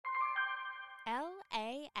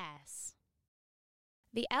LAS.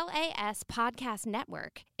 The LAS Podcast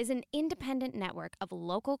Network is an independent network of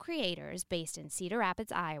local creators based in Cedar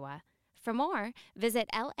Rapids, Iowa. For more, visit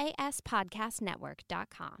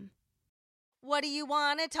laspodcastnetwork.com. What do you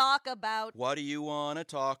want to talk about? What do you want to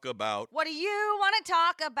talk about? What do you want to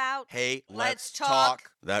talk about? Hey, Let's let's talk.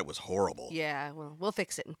 talk. That was horrible. Yeah, well, we'll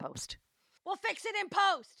fix it in post. We'll fix it in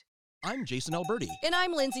post. I'm Jason Alberti. And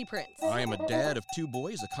I'm Lindsay Prince. I am a dad of 2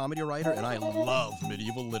 boys, a comedy writer, and I love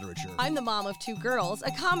medieval literature. I'm the mom of 2 girls, a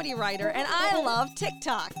comedy writer, and I love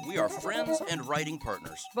TikTok. We are friends and writing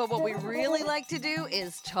partners. But what we really like to do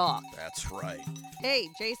is talk. That's right. Hey,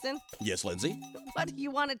 Jason, Yes, Lindsay? what do you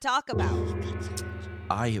want to talk about?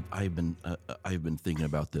 I've been thinking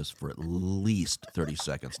about this for at least 30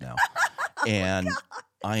 seconds now, and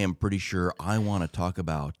I am pretty sure I want to talk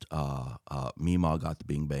about Meemaw got the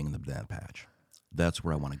Bing Bang in the Banana Patch. That's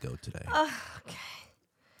where I want to go today.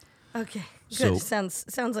 Okay. So- Good. Sounds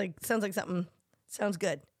like something. Sounds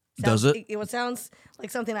good. Does it? It sounds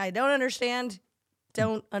like something I don't understand.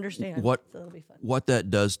 Don't understand. What So it'll be fun. what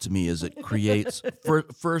that does to me is it creates.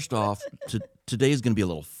 First off, today's going to be a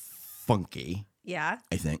little funky. Yeah.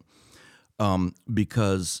 I think,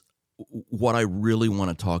 because what I really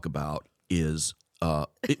want to talk about is,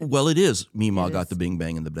 it is Meemaw got the Bing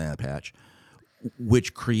Bang in the Banana Patch,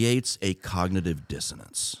 which creates a cognitive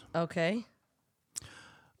dissonance Okay.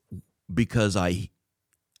 because I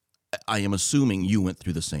am assuming you went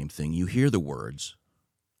through the same thing. You hear the words,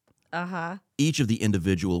 each of the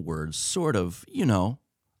individual words, sort of, I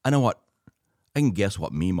can guess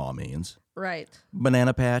what Meemaw means. Right.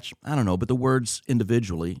 Banana Patch, I don't know, but the words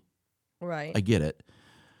individually, Right. I get it.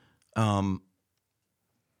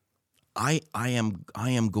 I am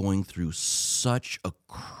going through such a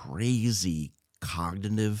crazy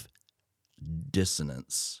cognitive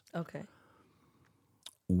dissonance Okay.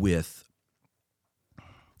 with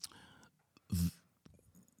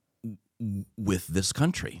this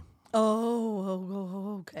country,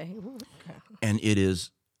 Okay. and it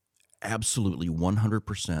is absolutely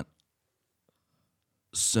 100%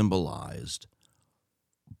 symbolized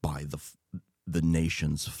by the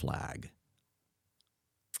nation's flag.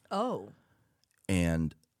 Oh.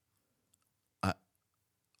 And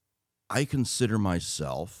I consider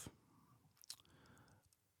myself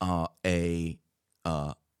a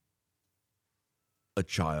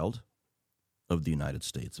child of the United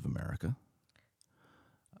States of America.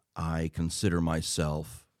 I consider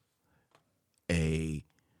myself a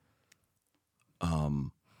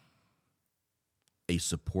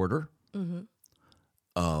supporter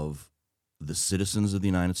of the citizens of the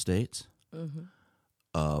United States,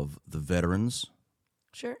 of the veterans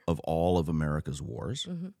Sure. of all of America's wars.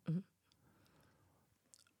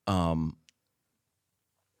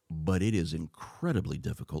 But it is incredibly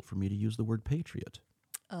difficult for me to use the word patriot.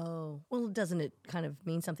 Oh. Well, doesn't it kind of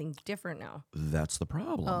mean something different now? That's the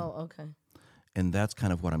problem. Oh, okay. And that's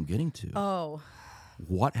kind of what I'm getting to. Oh.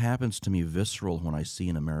 What happens to me visceral when I see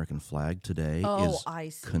an American flag today Oh, is I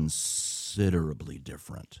see. considerably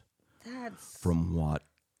different That's from what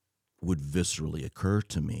would viscerally occur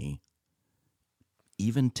to me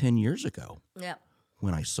even 10 years ago yeah.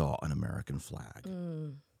 when I saw an American flag.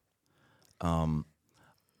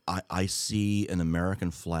 I see an American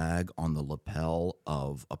flag on the lapel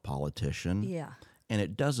of a politician, Yeah. and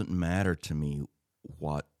it doesn't matter to me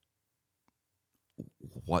what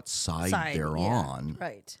side they're yeah, on.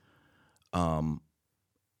 Right.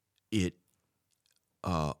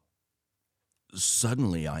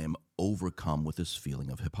 Suddenly I am overcome with this feeling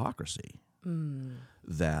of hypocrisy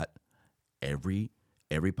that every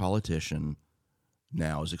politician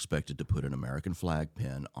now is expected to put an American flag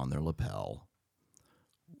pin on their lapel,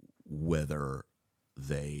 whether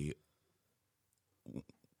they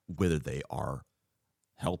are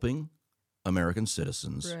helping American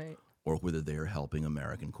citizens Right. or whether they are helping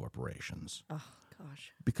American corporations, Oh,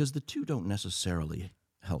 gosh. because the two don't necessarily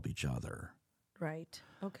help each other. Right.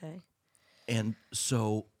 Okay. And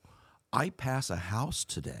so I pass a house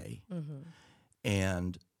today,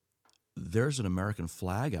 and there's an American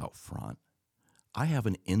flag out front. I have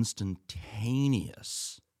an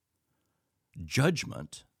instantaneous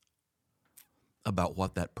judgment about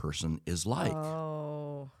what that person is like.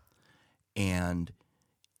 Oh. And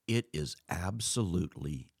it is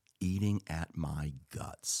absolutely eating at my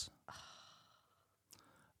guts.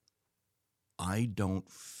 I don't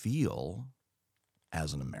feel,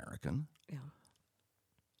 as an American, Yeah.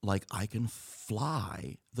 like I can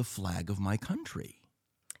fly the flag of my country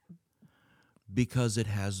because it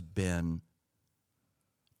has been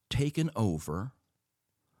taken over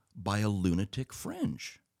by a lunatic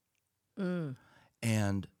fringe.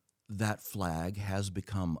 And that flag has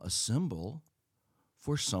become a symbol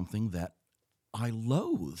for something that I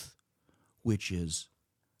loathe, which is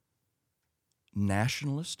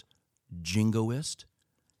nationalist, jingoist,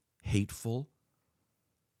 hateful,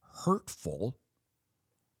 hurtful,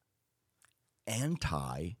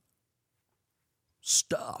 anti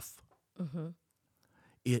stuff.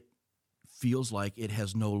 It feels like it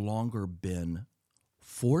has no longer been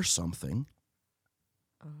for something,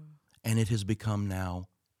 and it has become now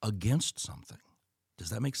against something. Does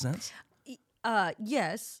that make sense?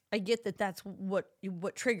 Yes, I get that. That's what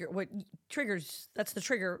triggers. That's the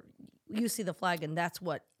trigger. You see the flag, and that's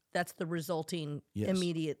the resulting Yes.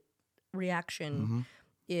 immediate reaction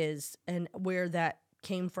is, and where that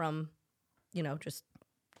came from. Just,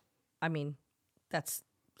 I mean, that's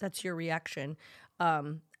your reaction.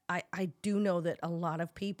 I do know that a lot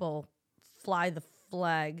of people fly the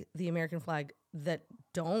flag, the American flag, that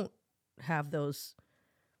don't have those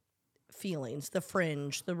feelings, the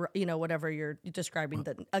fringe, whatever you're describing,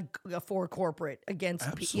 for corporate against,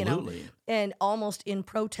 Absolutely. and almost in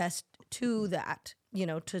protest to that,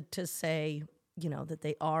 to say, that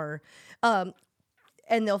they are, and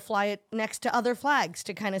they'll fly it next to other flags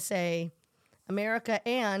to kind of say America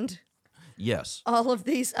and Yes. all of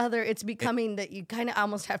these other. It's becoming that you kind of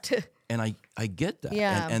almost have to. And I get that.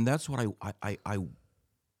 Yeah. And that's what I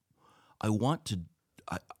want to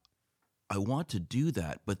I want to do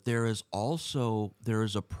that, but there is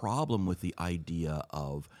a problem with the idea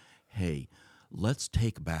of, hey, let's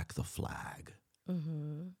take back the flag.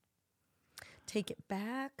 Take it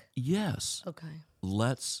back? Yes. Okay.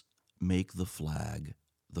 Let's make the flag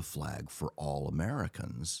for all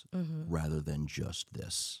Americans rather than just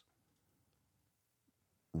this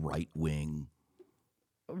right-wing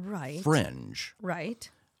Right. fringe. Right.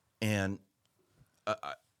 And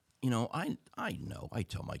I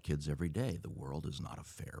tell my kids every day the world is not a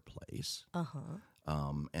fair place.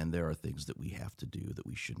 And there are things that we have to do that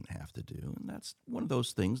we shouldn't have to do, and that's one of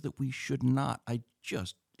those things that we should not.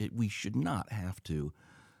 We should not have to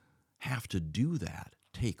do that.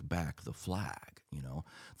 Take back the flag.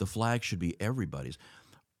 The flag should be everybody's.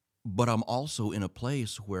 But I'm also in a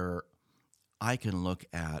place where I can look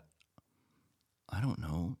at,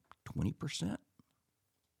 20%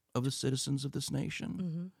 of the citizens of this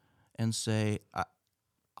nation and say,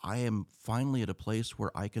 I am finally at a place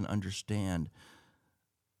where I can understand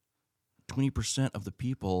 20% of the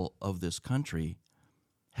people of this country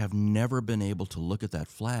have never been able to look at that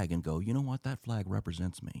flag and go, you know what, that flag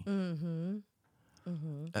represents me.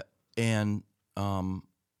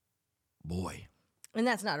 Boy. And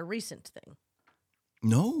that's not a recent thing.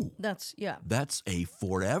 No. That's, yeah. That's a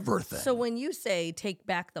forever thing. So when you say take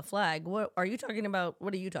back the flag, what are you talking about?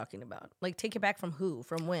 What are you talking about? Like, take it back from who?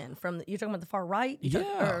 From when? You're talking about the far right?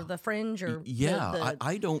 Or the fringe? Or yeah.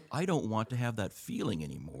 I don't want to have that feeling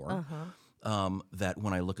anymore. That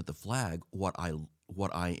when I look at the flag, what I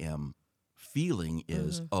am feeling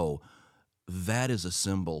is, that is a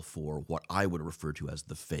symbol for what I would refer to as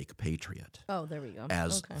the fake patriot. Oh, there we go.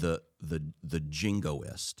 As the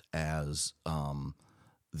jingoist, as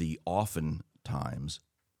the oftentimes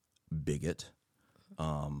bigot,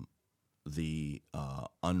 the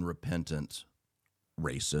unrepentant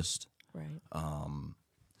racist. Right.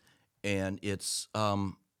 And it's,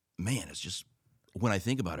 it's just, when I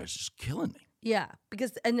think about it, it's just killing me. Yeah,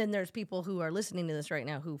 because, and then there's people who are listening to this right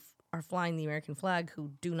now who are flying the American flag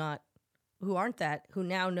who now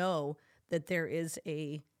know that there is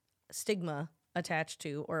a stigma attached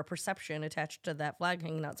to, or a perception attached to that flag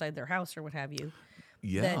hanging outside their house or what have you.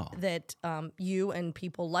 Yeah. That you and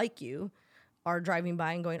people like you are driving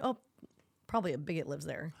by and going, oh, probably a bigot lives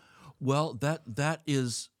there. Well, that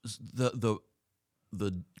is the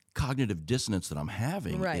cognitive dissonance that I'm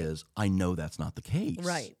having. Right. Is I know that's not the case.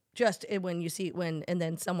 Right. Just when you see and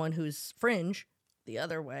then someone who's fringe the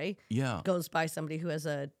other way goes by somebody who has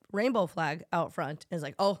a rainbow flag out front and is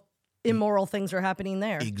like, oh, immoral things are happening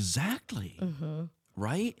there. Exactly.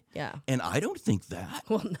 Right? Yeah. And I don't think that.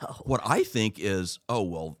 Well, no. What I think is, oh,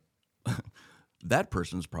 well, that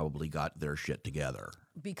person's probably got their shit together.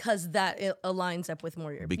 Because that aligns up with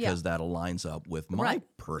more. Because that aligns up with my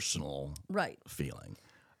personal feeling.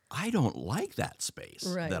 I don't like that space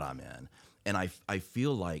that I'm in. And I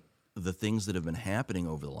feel like the things that have been happening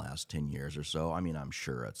over the last 10 years or so, I mean, I'm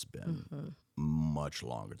sure it's been much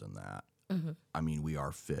longer than that. I mean, we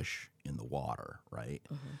are fish in the water, right?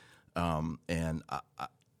 And I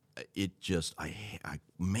just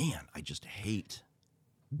hate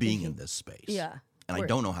being in this space. Yeah. And I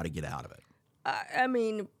don't know how to get out of it. I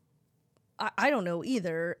mean, I don't know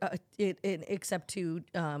either, except to,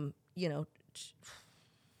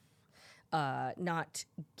 not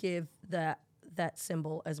give that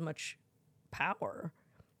symbol as much power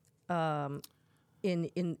in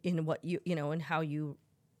what you know, and how you.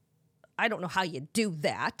 I don't know how you do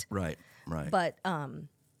that. Right. But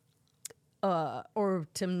or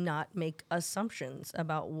to not make assumptions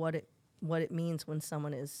about what it means when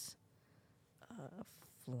someone is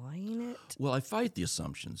flying it. Well, I fight the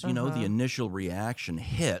assumptions. You know, the initial reaction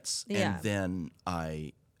hits, Yeah. and then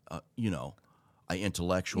I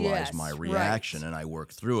intellectualize my reaction, right. and I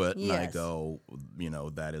work through it, and I Yes. go,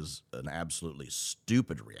 that is an absolutely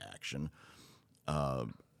stupid reaction,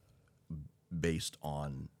 based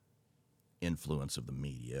on influence of the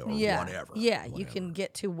media or whatever. Yeah, you whatever. can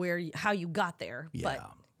get to how you got there. Yeah.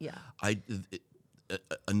 But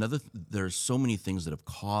yeah. There's so many things that have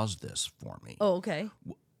caused this for me. Oh, okay.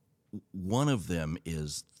 One of them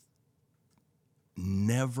is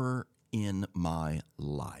never in my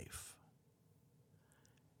life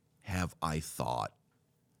have I thought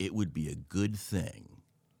it would be a good thing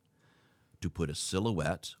to put a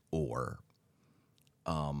silhouette or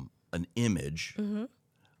an image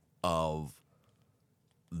of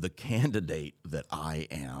the candidate that I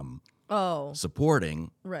am Oh,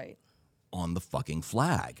 supporting right. on the fucking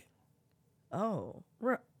flag. Oh,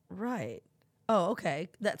 right. Oh, okay.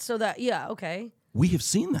 Okay. We have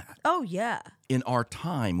seen that. Oh, yeah. In our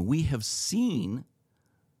time, we have seen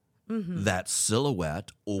that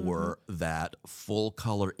silhouette or that full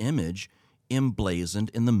color image emblazoned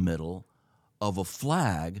in the middle of a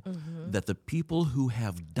flag that the people who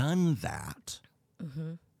have done that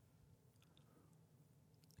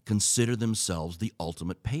consider themselves the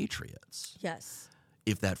ultimate patriots. Yes.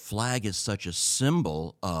 If that flag is such a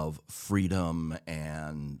symbol of freedom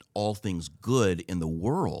and all things good in the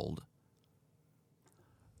world,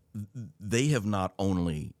 they have not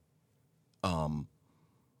only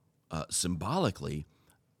symbolically,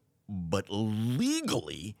 but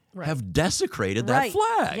legally have desecrated that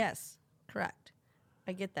flag. Yes, correct.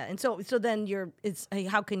 I get that. And so then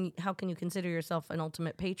how can you consider yourself an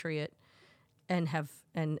ultimate patriot and have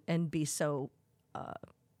and be so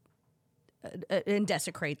and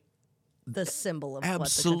desecrate the symbol of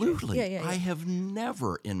Absolutely. what the country. Yeah. I have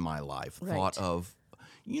never in my life Right. thought of,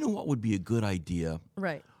 what would be a good idea?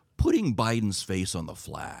 Right. Putting Biden's face on the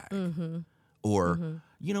flag. Or,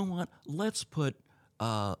 you know what? Let's put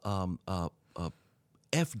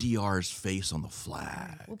FDR's face on the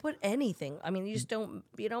flag. We'll put anything. I mean, you just don't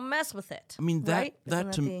mess with it. I mean, right?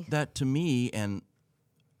 that to me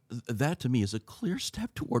is a clear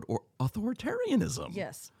step toward authoritarianism.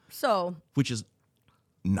 Yes. So Which is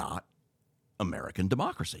not American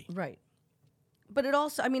democracy. right. But it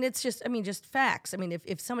also, it's just facts. I mean,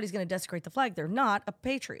 if somebody's going to desecrate the flag, they're not a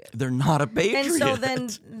patriot. They're not a patriot. And so then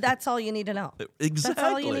that's all you need to know. Exactly.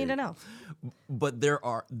 That's all you need to know. But there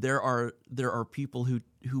are people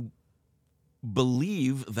who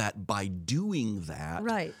believe that by doing that,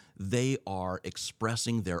 Right. they are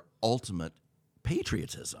expressing their ultimate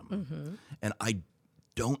patriotism, and I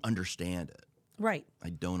don't understand it. Right. I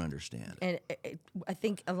don't understand it. And I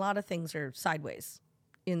think a lot of things are sideways.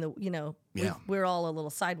 Yeah. We're all a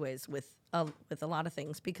little sideways with a lot of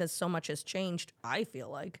things because so much has changed. I feel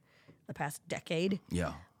like the past decade.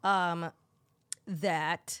 Yeah.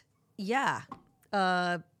 That yeah.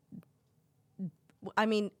 I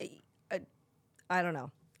don't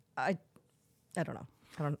know. I don't know.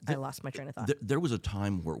 I lost my train of thought. There was a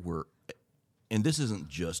time where and this isn't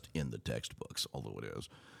just in the textbooks, although it is.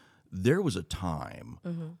 There was a time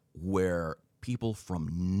where people from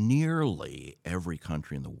nearly every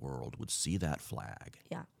country in the world would see that flag.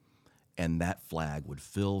 Yeah. And that flag would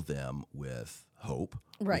fill them with hope,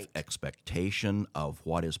 Right. with expectation of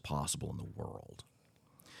what is possible in the world.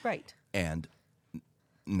 Right. And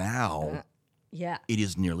now Yeah. it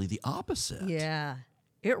is nearly the opposite. Yeah.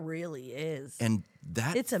 It really is. And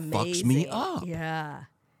that It's amazing. fucks me up. Yeah.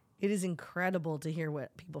 It is incredible to hear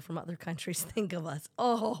what people from other countries think of us.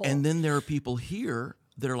 Oh. And then there are people here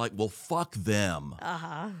that are like, well, fuck them.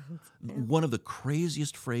 One of the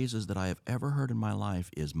craziest phrases that I have ever heard in my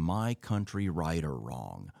life is my country right or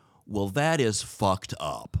wrong. Well, that is fucked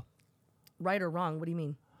up. Right or wrong? What do you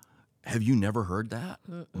mean? Have you never heard that?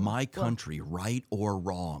 My country right or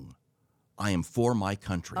wrong. I am for my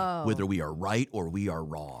country, whether we are right or we are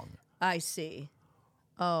wrong. I see.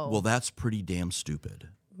 Oh. Well, that's pretty damn stupid.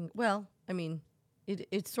 Well,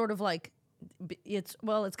 it's sort of like it's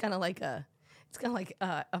kind of like a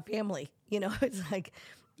family, It's like,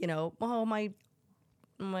 oh,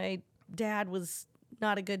 my dad was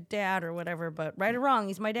not a good dad or whatever, but right or wrong,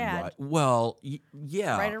 he's my dad. Right. Well,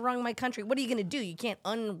 yeah. Right or wrong, my country. What are you going to do? You can't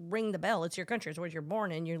unring the bell. It's your country. It's where you're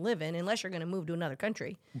born and you live in, unless you're going to move to another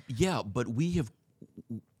country. Yeah, but we have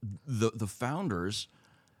the founders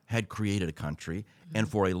had created a country, and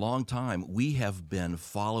for a long time we have been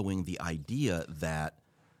following the idea that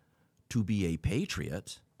to be a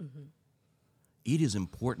patriot, it is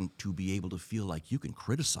important to be able to feel like you can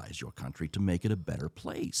criticize your country to make it a better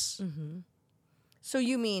place. So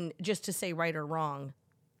you mean just to say right or wrong,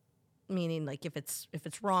 meaning like if it's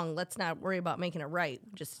wrong, let's not worry about making it right.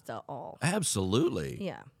 Just all. Absolutely.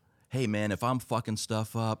 Yeah. Hey, man, if I'm fucking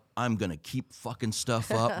stuff up, I'm going to keep fucking stuff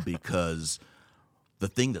up because the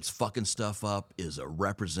thing that's fucking stuff up is a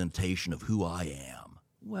representation of who I am.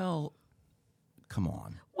 Well, come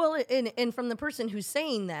on. Well, and from the person who's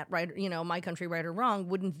saying that, right, my country, right or wrong,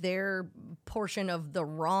 wouldn't their portion of the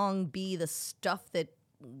wrong be the stuff that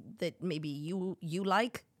maybe you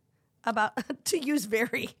like about, to use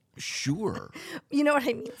very... Sure. You know what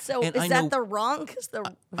I mean? So And is I that know- the wrong? Because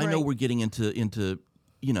I know we're getting into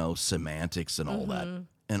semantics and all that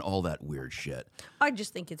and all that weird shit. I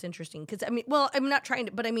just think it's interesting because I'm not trying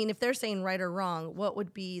to, but I mean, if they're saying right or wrong, what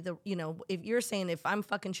would be the, if you're saying if I'm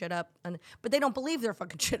fucking shit up, but they don't believe they're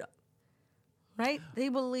fucking shit up, right? They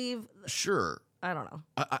believe. Sure. I don't know.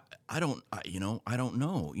 I don't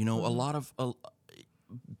know. A lot of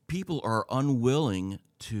people are unwilling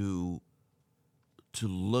to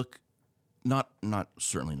look.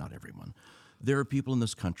 Certainly not everyone. There are people in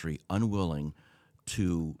this country unwilling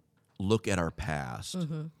to look at our past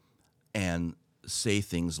and say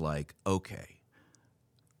things like, okay,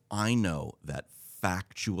 I know that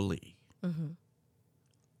factually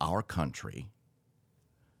our country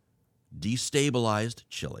destabilized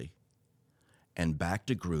Chile and backed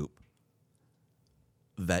a group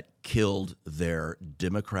that killed their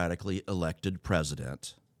democratically elected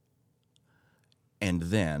president, and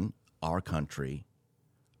then our country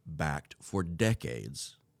backed for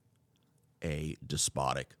decades a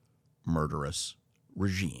despotic, murderous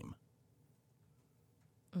regime.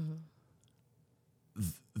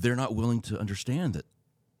 They're not willing to understand that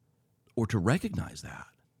or to recognize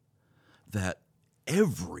that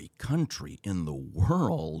every country in the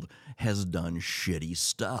world has done shitty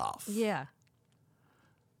stuff. Yeah.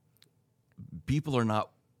 People are not,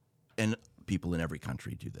 and people in every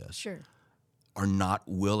country do this, Sure. are not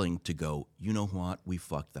willing to go, you know what, we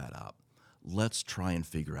fucked that up. Let's try and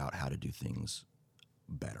figure out how to do things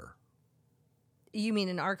better. You mean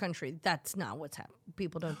in our country? That's not what's happening.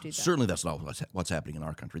 People don't do that. Certainly that's not what's happening in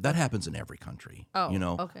our country. That happens in every country. Oh,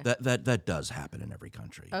 okay. That does happen in every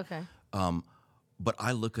country. Okay. But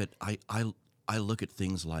I look at I look at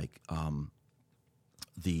things like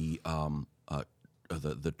the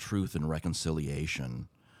Truth and Reconciliation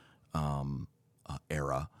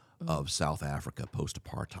era of South Africa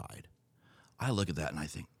post-apartheid. I look at that and I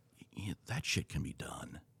think, yeah, that shit can be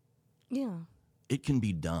done. Yeah. It can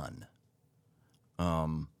be done.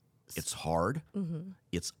 It's hard.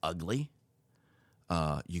 It's ugly.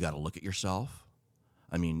 You got to look at yourself.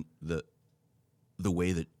 I mean, the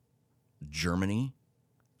way that Germany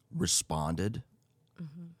responded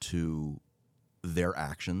to their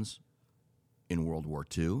actions in World War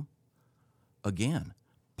II. Again,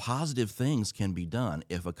 positive things can be done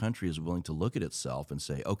if a country is willing to look at itself and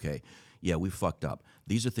say, okay, yeah, we fucked up.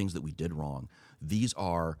 These are things that we did wrong. These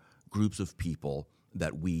are groups of people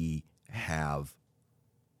that we have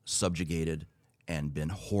subjugated and been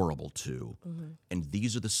horrible to. And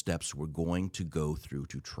these are the steps we're going to go through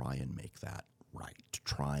to try and make that right, to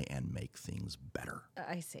try and make things better.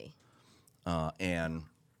 I see. And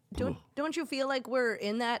Don't you feel like we're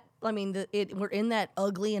in that? I mean, we're in that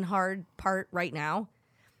ugly and hard part right now.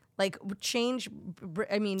 Like change.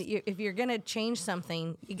 I mean, if you're gonna change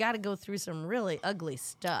something, you got to go through some really ugly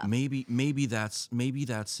stuff. maybe that's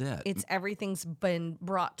it. It's everything's been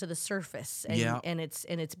brought to the surface, and Yeah. it's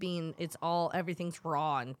everything's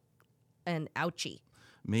raw and ouchy.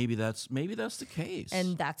 Maybe that's the case.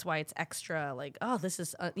 And that's why it's extra like, oh, this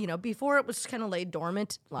is, before it was kind of laid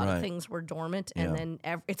dormant. A lot Right. of things were dormant. Yeah. And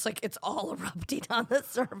then it's like it's all erupting on the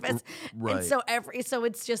surface. right. And so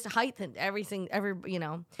it's just heightened everything,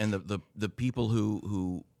 And the people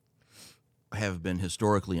who have been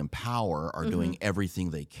historically in power are doing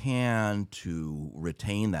everything they can to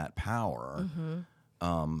retain that power.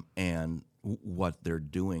 And what they're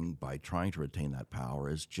doing by trying to retain that power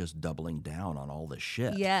is just doubling down on all this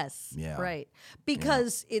shit. Yes. Yeah. Right.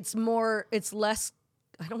 Because it's less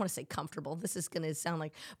I don't want to say comfortable. This is going to sound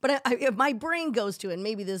like, but if my brain goes to, and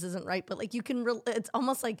maybe this isn't right, but like you can, it's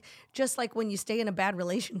almost like just like when you stay in a bad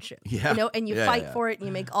relationship, Yeah. you know, and you Yeah, fight yeah. for it and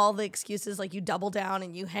you make all the excuses, like you double down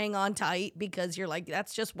and you hang on tight because you're like,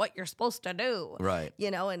 that's just what you're supposed to do. Right.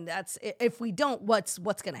 You know, and that's, if we don't, what's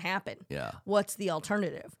going to happen? Yeah. What's the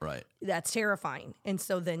alternative? Right. That's terrifying. And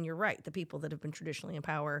so then you're right. The people that have been traditionally in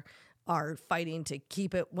power are fighting to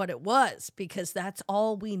keep it what it was because that's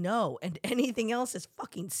all we know, and anything else is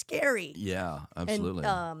fucking scary. Yeah, absolutely.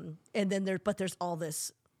 And then there's all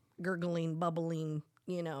this gurgling, bubbling,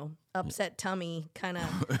 you know, upset tummy kind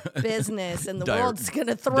of business, and the world's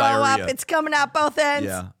gonna throw diarrhea. up. It's coming out both ends.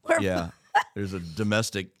 yeah. We're- Yeah. There's a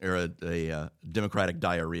domestic or a democratic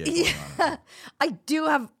diarrhea going on. I do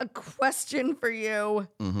have a question for you.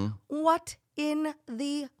 Mm-hmm. What in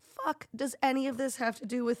the fuck does any of this have to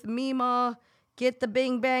do with Meemaw get the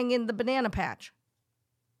bing bang in the banana patch?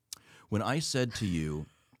 When I said to you,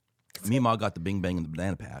 Meemaw got the bing bang in the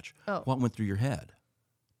banana patch, Oh. what went through your head?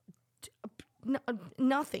 No,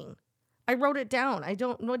 nothing. I wrote it down. I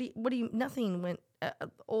don't. What do you? Nothing went.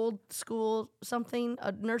 Old school something.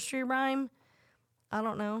 A nursery rhyme. I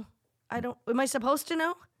don't know. I don't. Am I supposed to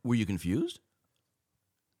know? Were you confused?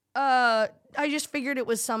 I just figured it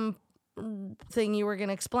was some thing you were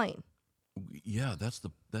gonna explain. Yeah, that's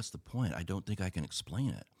the point. I don't think I can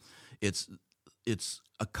explain it. It's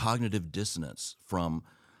a cognitive dissonance from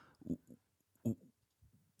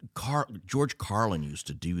George Carlin used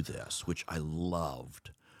to do this, which I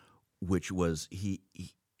loved, which was he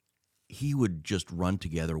would just run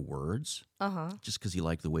together words just because he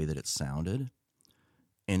liked the way that it sounded.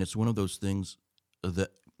 And it's one of those things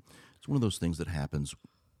that happens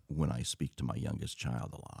when I speak to my youngest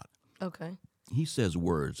child a lot. Okay. He says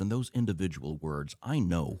words, and those individual words, I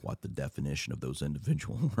know what the definition of those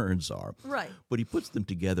individual words are. Right. But he puts them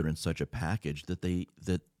together in such a package that they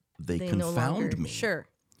They confound no longer, me. Sure.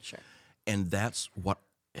 And that's what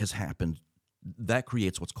has happened. That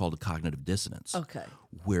creates what's called a cognitive dissonance. Okay.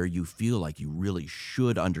 Where you feel like you really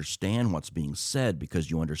should understand what's being said because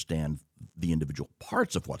you understand the individual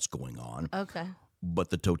parts of what's going on, Okay. but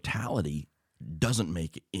the totality doesn't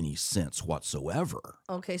make any sense whatsoever.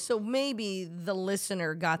 Okay, so maybe the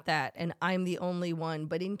listener got that and I'm the only one.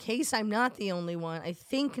 But in case I'm not the only one, I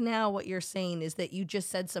think now what you're saying is that you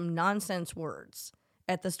just said some nonsense words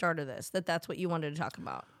at the start of this, that's what you wanted to talk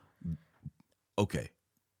about. Okay.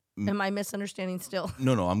 Am I misunderstanding still?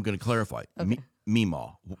 No, I'm going to clarify. Okay.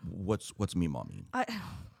 Meemaw. What's Meemaw mean? I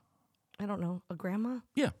don't know. A grandma?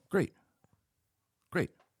 Yeah, great.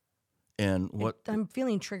 And what? I'm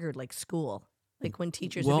feeling triggered like school. Like when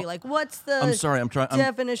teachers Well, would be like, what's the I'm sorry. I'm trying.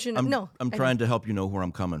 definition? I'm trying to help you know where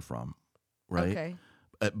I'm coming from. Right. Okay.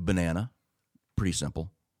 Banana. Pretty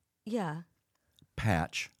simple. Yeah.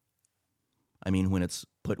 Patch. I mean, when it's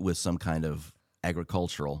put with some kind of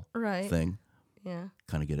agricultural Right. thing, Yeah.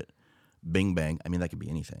 kind of get it. Bing bang. I mean, that could be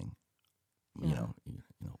anything. Yeah. You know,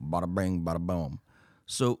 bada bang, bada boom.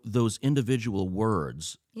 So those individual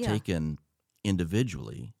words Yeah. taken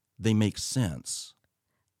individually, they make sense.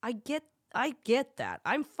 I get that.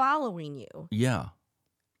 I'm following you. Yeah.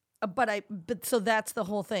 But so that's the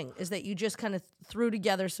whole thing, is that you just kind of threw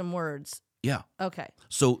together some words. Yeah. Okay.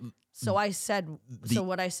 So So I said, so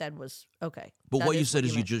what I said was, okay. But That what you said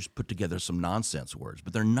is you meant. just put together some nonsense words,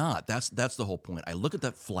 but they're not. That's the whole point. I look at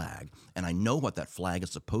that flag, and I know what that flag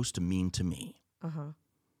is supposed to mean to me. Uh-huh.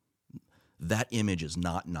 That image is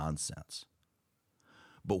not nonsense.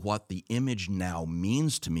 But what the image now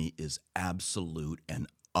means to me is absolute and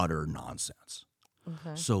utter nonsense.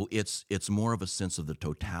 Okay. So it's more of a sense of the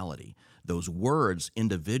totality. Those words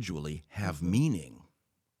individually have meaning,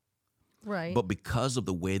 Right. but because of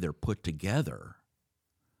the way they're put together,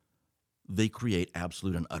 they create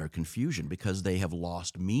absolute and utter confusion because they have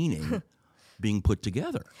lost meaning being put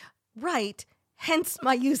together. Right. Hence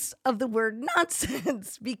my use of the word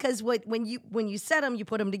nonsense, because when you said them, you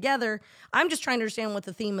put them together. I'm just trying to understand what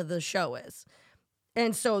the theme of the show is.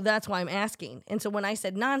 And so that's why I'm asking. And so when I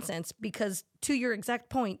said nonsense, because to your exact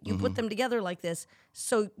point, you put them together like this,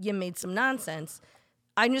 so you made some nonsense.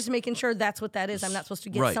 I'm just making sure that's what that is. I'm not supposed to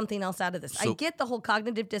get Right. something else out of this. I So- get the whole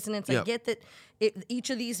cognitive dissonance. Yeah. I get that each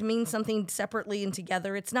of these means something separately and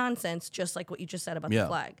together. It's nonsense, just like what you just said about Yeah. the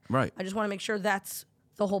flag. Right. I just want to make sure that's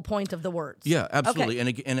the whole point of the words. Yeah, absolutely.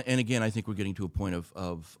 Okay. And again, I think we're getting to a point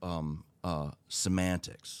of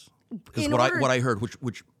semantics. Because In what order- I heard,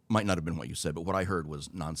 which might not have been what you said, but what I heard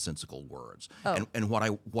was nonsensical words. Oh. And what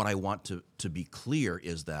I want to be clear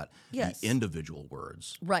is that Yes. the individual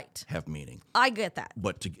words Right. have meaning. I get that.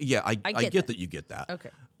 But I get get that. that you get that.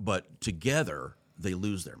 Okay. But together they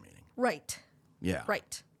lose their meaning. Right. Yeah.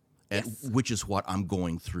 Right. and Yes. which is what I'm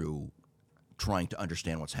going through, trying to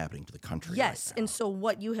understand what's happening to the country. Yes. right now. And so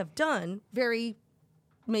what you have done, very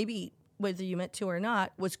maybe whether you meant to or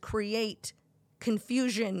not, was create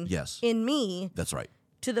confusion Yes. in me That's right.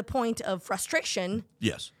 to the point of frustration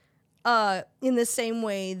Yes. in the same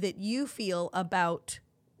way that you feel about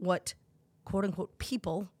what quote unquote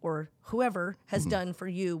people or whoever has done for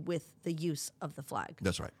you with the use of the flag.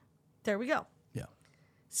 That's right. There we go. Yeah.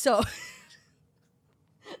 So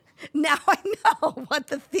now I know what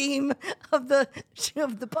the theme of the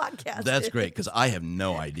podcast That's is. great because I have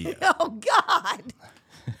no idea. Oh God.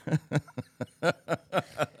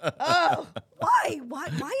 Oh,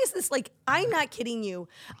 why is this like? I'm not kidding you.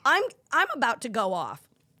 I'm about to go off.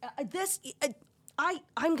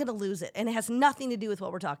 I'm gonna lose it, and it has nothing to do with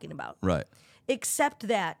what we're talking about. Right. Except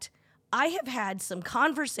that I have had some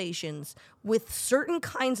conversations with certain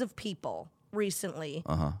kinds of people recently,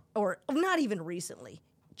 or not even recently.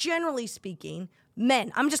 Generally speaking,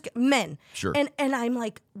 men. I'm just men. Sure. And I'm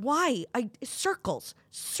like, why? Circles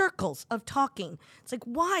of talking. It's like,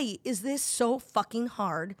 why is this so fucking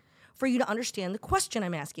hard for you to understand the question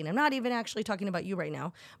I'm asking? I'm not even actually talking about you right now.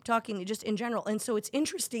 I'm talking just in general. And so it's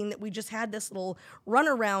interesting that we just had this little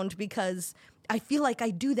runaround because I feel like I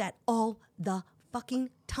do that all the fucking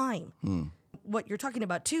time. What you're talking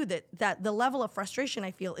about too, that the level of frustration I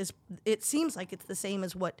feel is, it seems like it's the same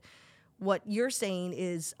as what you're saying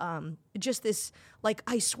is just this, like,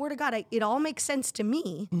 I swear to God, it all makes sense to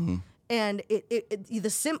me. And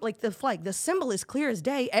like the flag, the symbol is clear as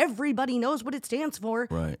day. Everybody knows what it stands for.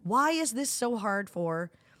 Right. Why is this so hard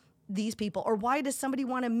for these people? Or why does somebody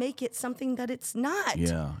want to make it something that it's not?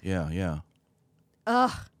 Yeah.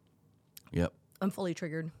 Ugh, Yep. I'm fully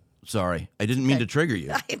triggered. Sorry. I didn't mean to trigger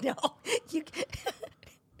you. I know.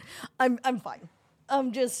 I'm fine.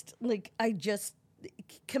 I'm just like,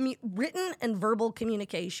 written and verbal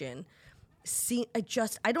communication.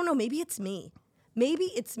 I don't know. Maybe it's me.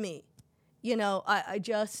 You know, I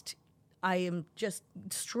am just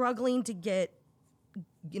struggling to get,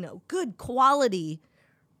 good quality.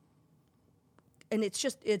 And it's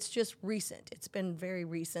just recent. It's been very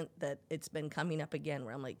recent that it's been coming up again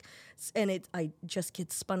where I'm like, and I just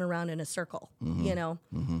get spun around in a circle, you know?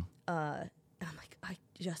 I'm like, I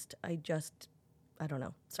don't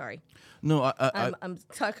know. Sorry. No, I'm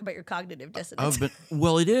talking about your cognitive dissonance.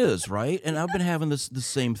 well, it is, right? And I've been having the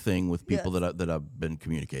same thing with people that I've been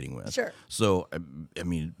communicating with. Sure. So, I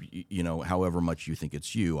mean, however much you think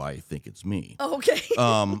it's you, I think it's me. Okay.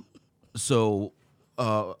 So,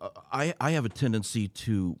 I have a tendency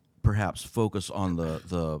to perhaps focus on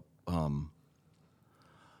the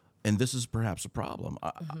and this is perhaps a problem.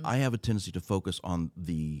 I have a tendency to focus on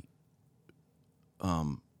the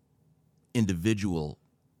individual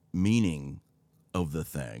meaning of the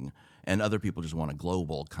thing, and other people just want a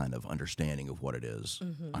global kind of understanding of what it is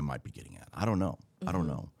I might be getting at. I don't know.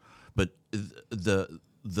 But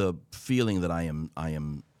the feeling that I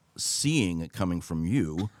am seeing coming from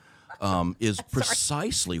you is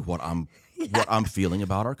precisely what I'm feeling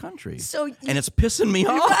about our country. And it's pissing me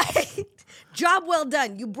off. Right. Job well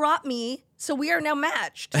done. You brought me, so we are now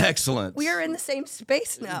matched. Excellent. We are in the same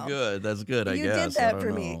space now. Good. That's good. I You guess. did that I don't for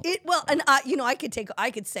know. me. I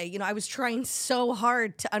could say, I was trying so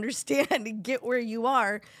hard to understand and get where you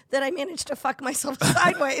are that I managed to fuck myself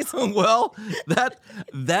sideways. Well, that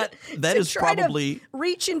to is try probably to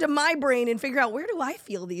reach into my brain and figure out, where do I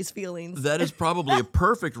feel these feelings? that is probably a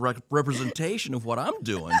perfect representation of what I'm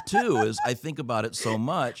doing too. Is I think about it so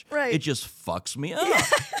much, Right. it just fucks me up.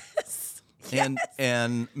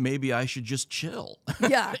 And maybe I should just chill.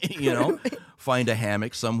 Yeah. Find a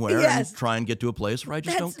hammock somewhere Yes. and try and get to a place where I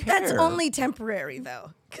just don't care. That's only temporary,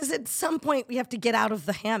 though, because at some point we have to get out of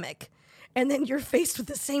the hammock, and then you're faced with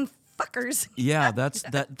the same fuckers. Yeah,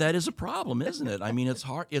 that is a problem, isn't it? I mean, it's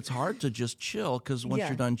hard to just chill because once Yeah.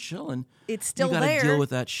 you're done chilling, It's still you gotta there. deal with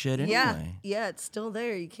that shit anyway. Yeah, it's still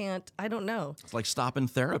there. You can't. I don't know. It's like stopping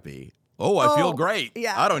therapy. Oh, I feel great.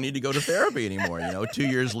 yeah. I don't need to go to therapy anymore. 2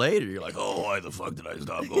 years later, you're like, oh, why the fuck did I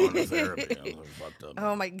stop going to therapy? I'm so fucked up.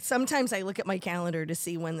 Oh my! Sometimes I look at my calendar to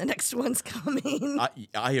see when the next one's coming.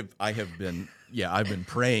 I've been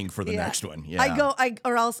praying for the next one. Yeah. I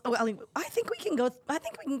think we can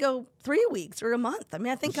go 3 weeks or a month. I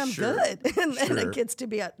mean, I think I'm Sure. good. And then Sure. it gets to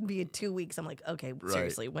be 2 weeks. I'm like, okay,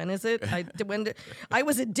 seriously, when is it? I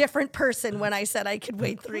was a different person when I said I could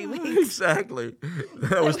wait 3 weeks. Exactly.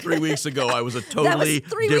 That was 3 weeks ago. I was a That was totally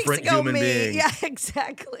 3 weeks different ago, human me. being. Yeah,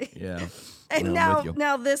 exactly. Yeah. And No, I'm with you.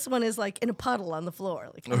 now this one is like in a puddle on the floor.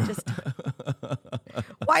 Like, I just,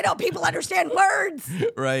 Why don't people understand words?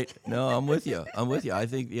 Right. No, I'm with you. I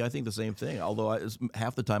think the same thing. Although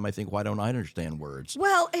half the time I think, why don't I understand words?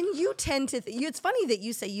 Well, and you tend to. It's funny that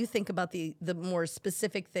you say you think about the more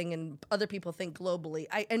specific thing, and other people think globally.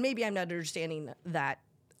 And maybe I'm not understanding that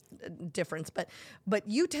difference, but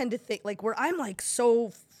you tend to think like where I'm like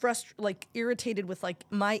so frustrated, like irritated with like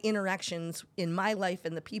my interactions in my life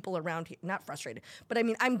and the people around here. Not frustrated, but I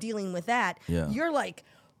mean I'm dealing with that. Yeah. You're like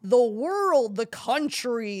the world, the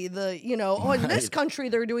country, in this country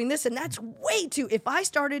they're doing this, and that's way too. If I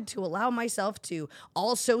started to allow myself to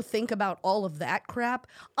also think about all of that crap,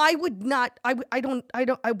 I would not. I don't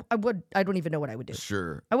even know what I would do.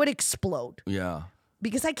 Sure. I would explode. Yeah.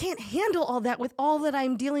 Because I can't handle all that with all that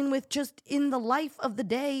I'm dealing with just in the life of the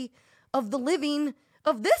day, of the living,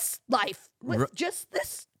 of this life, with just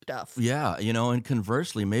this stuff. Yeah, and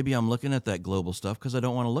conversely, maybe I'm looking at that global stuff because I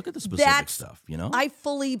don't want to look at the specific stuff, I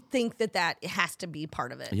fully think that has to be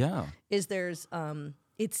part of it. Yeah.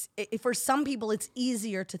 For some people, it's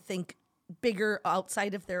easier to think bigger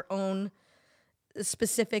outside of their own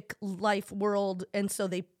specific life world, and so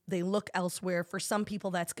they look elsewhere. For some people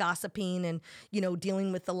that's gossiping and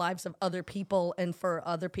dealing with the lives of other people, and for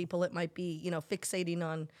other people it might be fixating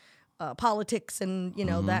on politics and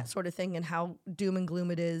that sort of thing, and how doom and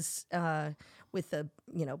gloom it is with the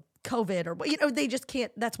COVID, or they just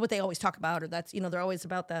can't. That's what they always talk about, or that's they're always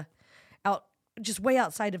about just way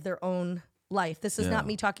outside of their own life. This is not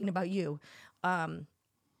me talking about you.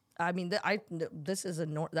 I mean, that's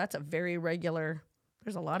a very regular.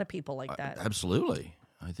 There's a lot of people like that. Absolutely,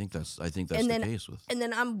 I think that's the case with. And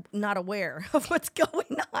then I'm not aware of what's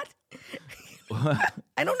going on.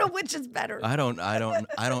 I don't know which is better. I don't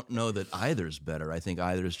know that either's better. I think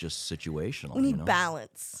either's just situational. We need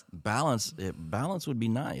balance. Balance would be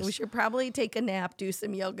nice. We should probably take a nap, do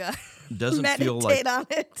some yoga, Doesn't meditate feel like on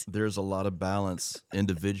it. There's a lot of balance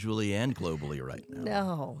individually and globally right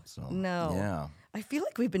now. No. Yeah. I feel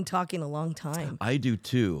like we've been talking a long time. I do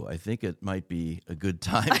too. I think it might be a good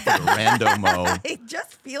time for a rando-mo. I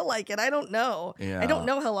just feel like it. I don't know. Yeah. I don't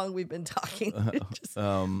know how long we've been talking.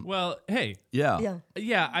 Well, hey. Yeah.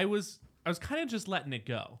 Yeah, I was kind of just letting it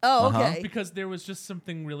go. Oh, okay. Because there was just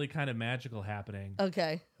something really kind of magical happening.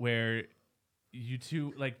 Okay. Where you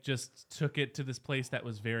two just took it to this place that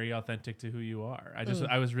was very authentic to who you are. I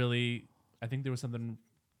think there was something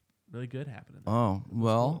really good happening. Oh,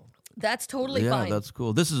 well. That's totally fine. Yeah, that's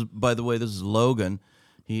cool. This is, by the way, Logan.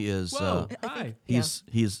 He is. Hi.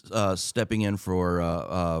 He's stepping in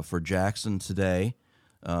for Jackson today.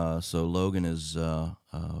 So Logan is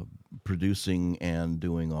producing and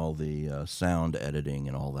doing all the sound editing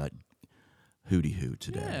and all that hooty hoo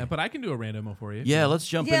today. Yeah, but I can do a randomo for you. Yeah, let's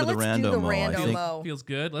jump into the randomo. Do the I think. randomo. Feels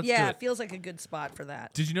good. Let's do Yeah, it. it feels like a good spot for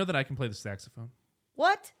that. Did you know that I can play the saxophone?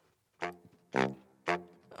 What?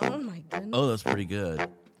 Oh my goodness. Oh, that's pretty good.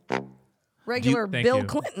 Regular Thank Bill you.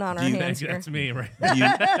 Clinton on our hands here. That's me, right?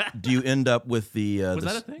 Do you end up with the Was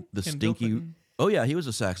that a thing? the Can Bill stinky? Clinton- Oh yeah, he was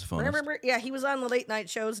a saxophonist. Remember? Yeah, he was on the late night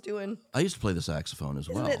shows doing. I used to play the saxophone as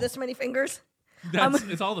well. Isn't it this many fingers?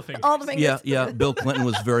 It's all the fingers. All the fingers. Yeah. Bill Clinton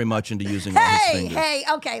was very much into using all his fingers. Hey,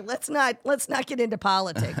 okay. Let's not get into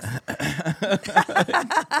politics.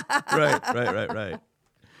 Right.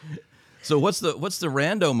 So what's the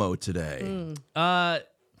randomo today?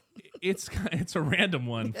 It's a random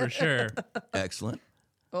one for sure. Excellent.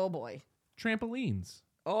 Oh boy. Trampolines.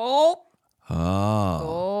 Oh.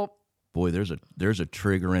 Oh. Boy, there's a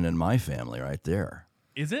triggering in my family right there.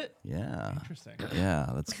 Is it? Yeah. Interesting. Yeah,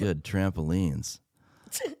 that's good. Trampolines.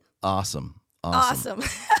 Awesome.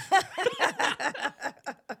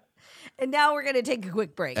 And now we're going to take a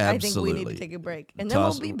quick break. Absolutely. I think we need to take a break. And then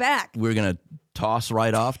we'll be back. We're going to toss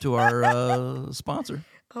right off to our sponsor.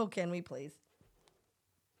 Oh, can we please?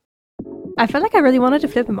 I felt like I really wanted to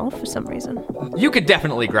flip him off for some reason. You could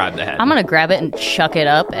definitely grab the head. I'm gonna grab it and chuck it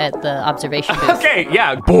up at the observation booth. Okay,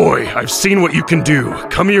 yeah. Boy, I've seen what you can do.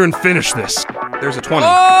 Come here and finish this. There's a 20.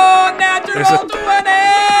 Oh, There's a 20!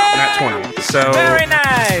 Nat 20. So Very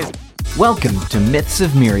nice! Welcome to Myths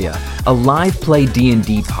of Myria, a live play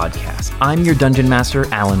D&D podcast. I'm your Dungeon Master,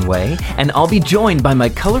 Alan Way, and I'll be joined by my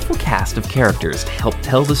colorful cast of characters to help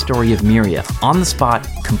tell the story of Myria on the spot,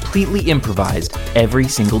 completely improvised, every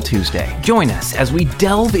single Tuesday. Join us as we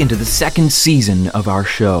delve into the second season of our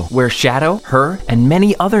show, where Shadow, her, and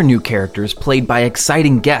many other new characters played by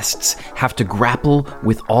exciting guests have to grapple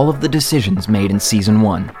with all of the decisions made in Season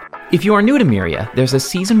 1. If you are new to Myria, there's a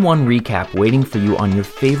Season 1 recap waiting for you on your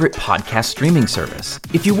favorite podcast streaming service.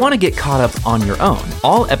 If you want to get caught up on your own,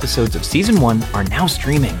 all episodes of Season 1 are now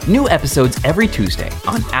streaming. New episodes every Tuesday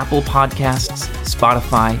on Apple Podcasts,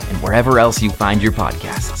 Spotify, and wherever else you find your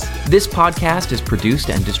podcasts. This podcast is produced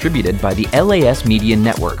and distributed by the LAS Media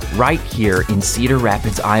Network right here in Cedar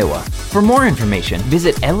Rapids, Iowa. For more information,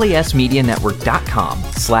 visit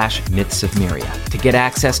lasmedianetwork.com/Myths of Myria. To get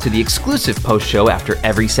access to the exclusive post-show after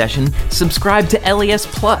every session, subscribe to LAS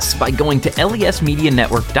Plus by going to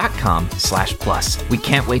lasmedianetwork.com/plus. We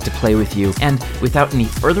can't wait to play with you, and without any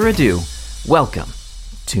further ado, welcome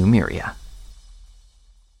to Myria.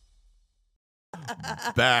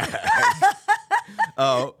 Back.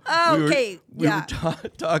 Okay, we were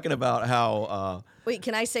talking about how... Wait,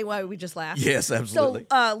 can I say why we just laughed? Yes, absolutely.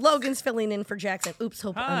 So Logan's filling in for Jackson. Oops,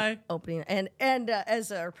 hope Hi. I'm opening. And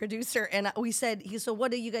as our producer, and we said, so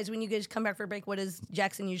what do you guys, when you guys come back for a break, what does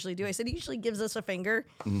Jackson usually do? I said, he usually gives us a finger.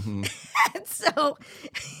 Mm-hmm. And so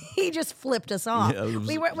he just flipped us off. Yeah,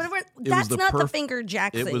 that's not the finger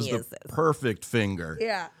Jackson uses. It was the perfect finger.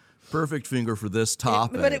 Yeah. Perfect finger for this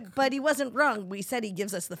topic. But he wasn't wrong. We said he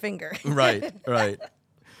gives us the finger. Right.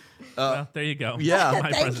 Well, there you go.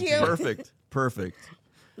 Yeah. Thank you. Perfect.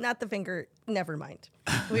 Not the finger. Never mind.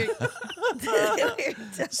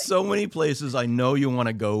 So many places I know you want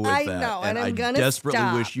to go with I that. know, and I'm gonna desperately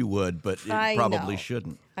stop. wish you would, but it probably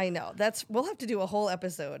shouldn't. I know. We'll have to do a whole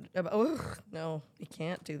episode about. No, we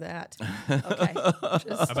can't do that. Okay.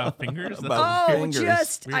 About fingers.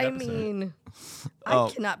 Fingers. I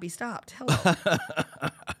cannot be stopped. Hello.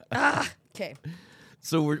 Okay.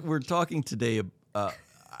 So we're talking today.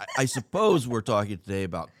 I suppose we're talking today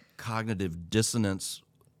about cognitive dissonance,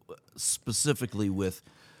 specifically with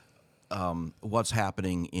what's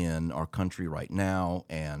happening in our country right now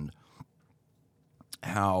and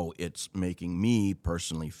how it's making me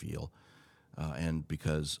personally feel. And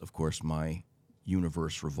because, of course, my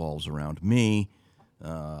universe revolves around me,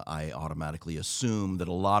 I automatically assume that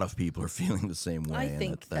a lot of people are feeling the same way. I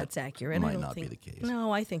think that's accurate. Might not be the case.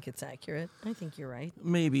 No, I think it's accurate. I think you're right.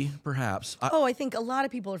 Maybe, perhaps. I think a lot of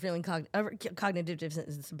people are feeling cognitive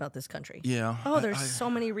dissonance about this country. Yeah. There's so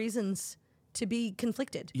many reasons to be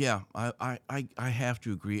conflicted. Yeah, I have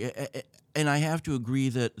to agree, and I have to agree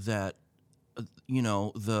that you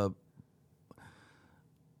know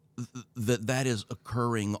that is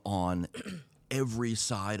occurring on every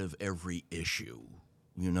side of every issue.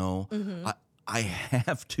 You know, mm-hmm. I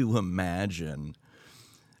have to imagine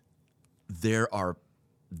there are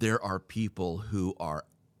people who are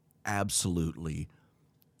absolutely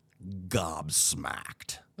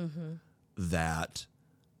gobsmacked mm-hmm. that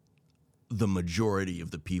the majority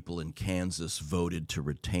of the people in Kansas voted to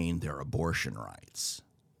retain their abortion rights.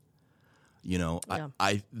 You know, yeah.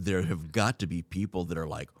 There have got to be people that are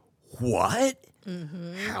like, what?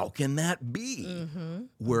 Mm-hmm. How can that be? Mm-hmm.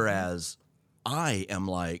 Whereas I am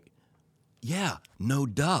like, yeah, no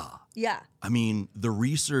duh. Yeah. I mean, the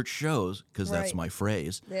research shows, because that's my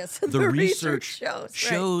phrase. Yes, the research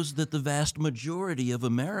shows that the vast majority of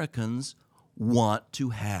Americans want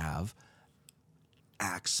to have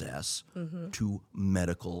access mm-hmm. to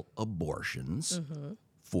medical abortions mm-hmm.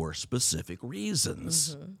 for specific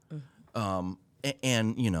reasons. Mm-hmm.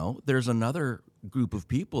 And, you know, there's another group of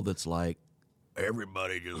people that's like,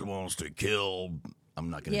 everybody just wants to kill. I'm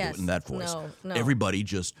not going to do it in that voice. No. Everybody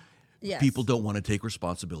just, people don't want to take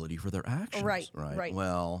responsibility for their actions. Right.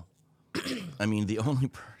 Well, I mean, the only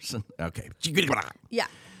person, okay. Yeah.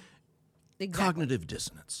 Exactly. Cognitive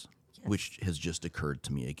dissonance, which has just occurred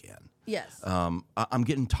to me again. Yes. I'm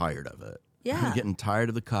getting tired of it. Yeah. I'm getting tired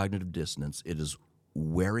of the cognitive dissonance. It is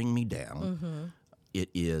wearing me down. Mm-hmm. It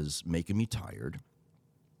is making me tired.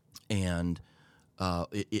 And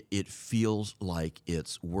it feels like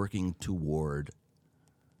it's working toward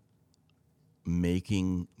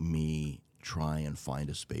making me try and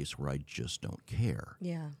find a space where I just don't care.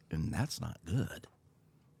 Yeah. And that's not good.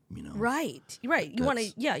 You know. Right. You want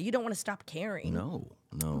to you don't want to stop caring. No.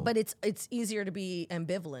 But it's easier to be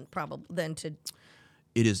ambivalent probably than to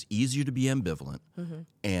It is easier to be ambivalent. Mm-hmm.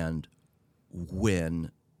 And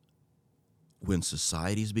when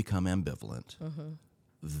societies become ambivalent, mm-hmm.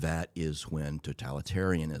 that is when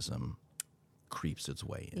totalitarianism creeps its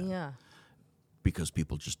way in. Yeah. Because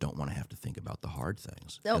people just don't want to have to think about the hard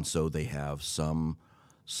things. Oh. And so they have some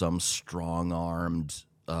strong-armed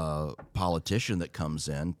politician that comes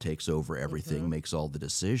in, takes over everything, mm-hmm. makes all the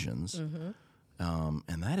decisions. Mm-hmm.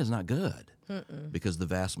 And that is not good. Mm-mm. Because the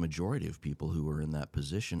vast majority of people who are in that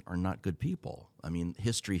position are not good people. I mean,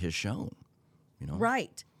 history has shown, you know.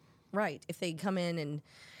 Right. If they come in and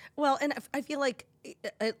I feel like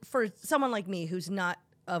for someone like me who's not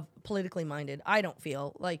of politically minded. I don't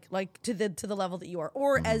feel like to the level that you are,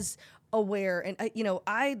 or as aware. And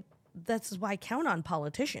that's why I count on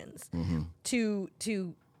politicians to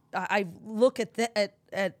I look at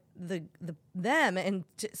them and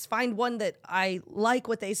to find one that I like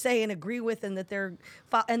what they say and agree with, and that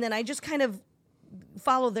and then I just kind of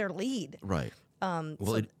follow their lead. Right. So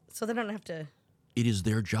they don't have to. It is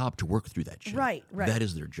their job to work through that shit. Right. That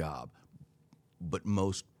is their job. But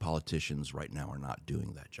most politicians right now are not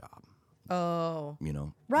doing that job. Oh.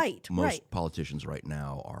 Right. Most politicians right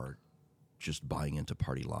now are just buying into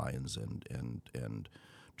party lines and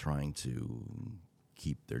trying to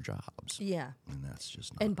keep their jobs. Yeah. And that's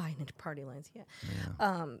just not. And buying into party lines. Yeah.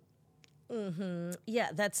 Yeah,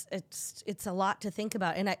 it's a lot to think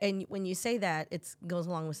about, and when you say that, it goes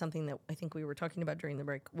along with something that I think we were talking about during the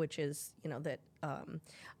break, which is that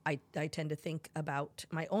I tend to think about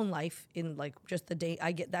my own life in like just the day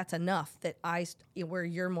I get. That's enough that where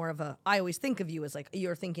you're more of a. I always think of you as like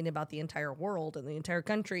you're thinking about the entire world and the entire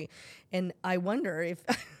country, and I wonder if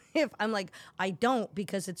I'm like I don't,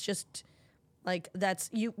 because it's just. Like that's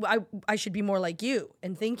you. I should be more like you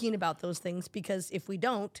and thinking about those things, because if we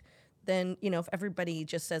don't, then if everybody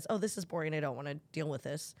just says, "Oh, this is boring, I don't want to deal with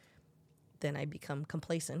this," then I become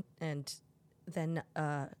complacent, and then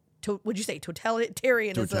would you say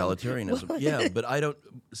totalitarianism? Totalitarianism, yeah. But I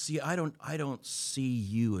don't see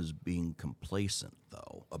you as being complacent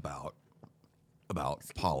though about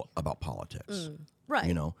politics,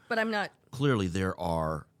 right? But I'm not. Clearly, there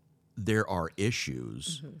are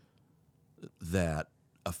issues. That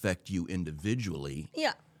affect you individually,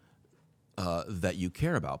 that you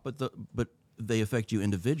care about, but they affect you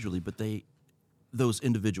individually. But those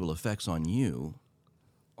individual effects on you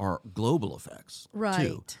are global effects, right?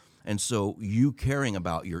 Too. And so you caring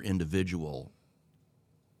about your individual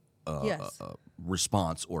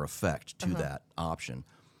response or effect to that option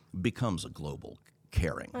becomes a global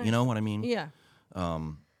caring. You know what I mean? Yeah.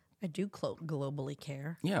 I do globally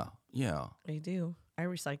care. Yeah. I do. I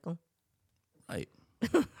recycle. Right.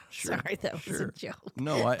 Sure. Sorry, that was a joke.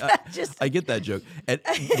 No, I get that joke. And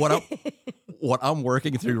what I'm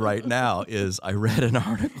working through right now is I read an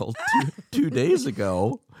article 2 days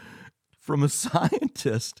ago from a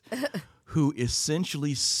scientist who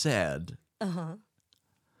essentially said,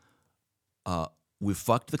 we've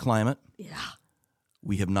fucked the climate. Yeah.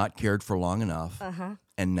 We have not cared for long enough.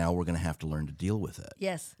 And now we're going to have to learn to deal with it.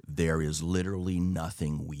 Yes. There is literally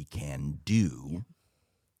nothing we can do. Yeah.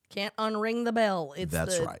 Can't unring the bell.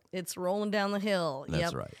 That's right. It's rolling down the hill.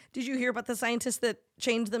 That's right. Did you hear about the scientists that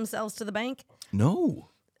chained themselves to the bank? No.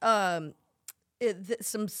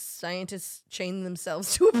 Some scientists chained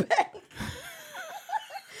themselves to a bank.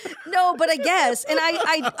 No, but I guess, and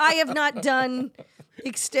I have not done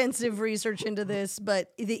extensive research into this,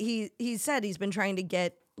 but he said he's been trying to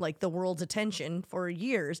get like the world's attention for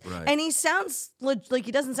years, right. And he sounds like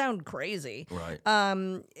he doesn't sound crazy, right?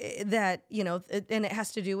 That and it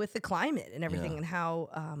has to do with the climate and everything, and how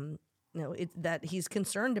that he's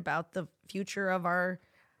concerned about the future of our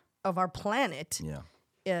planet,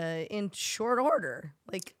 in short order.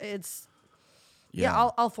 Like it's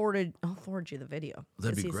I'll forward you the video.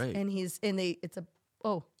 That'd be great. And it's a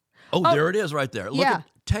there it is right there. Look at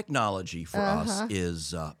technology for us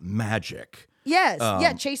is magic.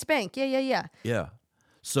 Yes. Chase Bank. Yeah.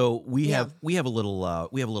 So we have a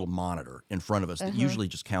little monitor in front of us that usually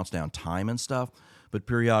just counts down time and stuff, but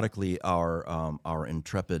periodically our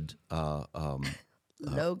intrepid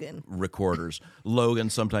Logan recorders,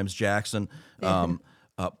 Logan, sometimes Jackson,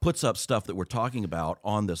 puts up stuff that we're talking about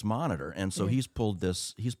on this monitor, and so he's pulled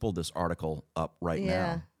this article up right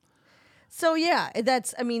now. So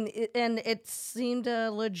it seemed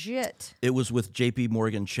legit. It was with J.P.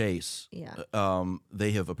 Morgan Chase. Yeah.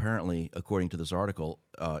 They have apparently, according to this article,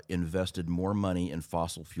 invested more money in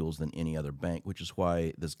fossil fuels than any other bank, which is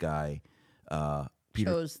why this guy,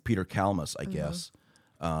 Peter Kalmus, I guess,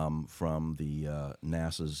 from the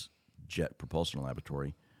NASA's Jet Propulsion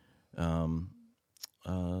Laboratory,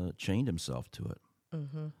 chained himself to it.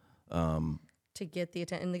 To get the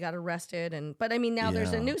attention, and they got arrested, but now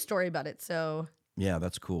there's a news story about it. So yeah,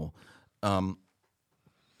 that's cool. So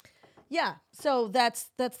that's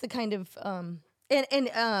the kind of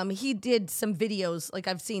and he did some videos. Like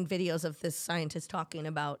I've seen videos of this scientist talking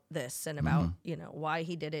about this and about why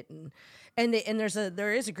he did it, and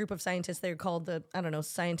there is a group of scientists. They're called the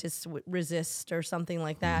Scientists Resist or something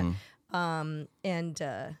like that,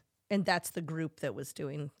 and that's the group that was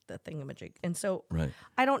doing the thingamajig. And so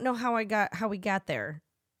I don't know how we got there.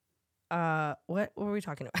 what were we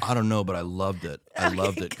talking about? I don't know, but I loved it. I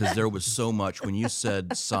loved it because there was so much when you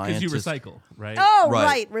said scientists. Because you recycle, right? Oh,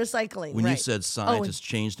 right, recycling. When right. you said scientist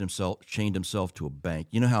chained himself to a bank,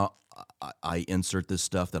 you know how I insert this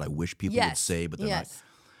stuff that I wish people would say, but they're not.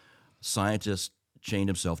 Scientist chained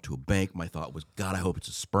himself to a bank. My thought was, God, I hope it's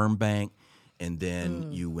a sperm bank. And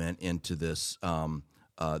then you went into this.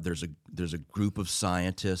 There's a group of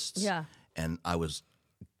scientists. Yeah. And I was,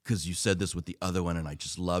 because you said this with the other one, and I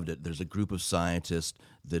just loved it. There's a group of scientists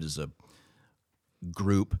that is a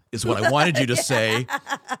group, is what I wanted you to say,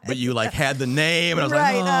 but you like had the name, and I was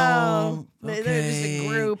like, okay. They're just a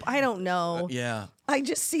group. I don't know. Yeah. I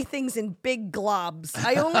just see things in big globs.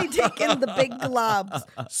 I only take in the big globs.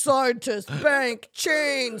 Scientists, bank,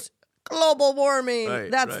 chains, global warming.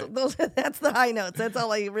 Right, That's the high notes. That's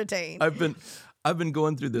all I retain. I've been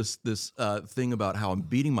going through this thing about how I'm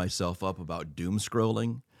beating myself up about doom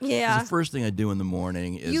scrolling. Yeah. The first thing I do in the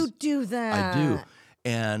morning is you do that. I do,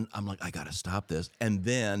 and I'm like, I got to stop this. And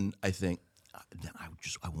then I think, then I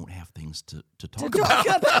won't have things to talk about.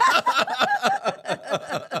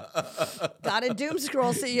 Got to doom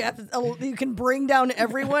scroll so you can bring down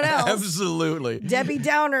everyone else. Absolutely. Debbie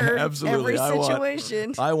Downer. Absolutely. Every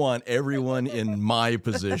situation. I want everyone in my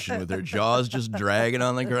position with their jaws just dragging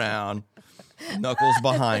on the ground, knuckles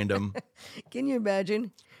behind them. Can you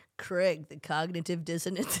imagine? Craig, the cognitive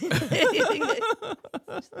dissonance.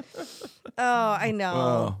 I know.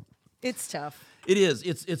 Oh. It's tough. It is.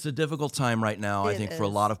 It's a difficult time right now, I think, for a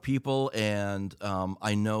lot of people, and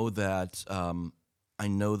I know that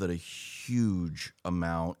a huge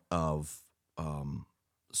amount of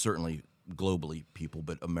certainly globally people,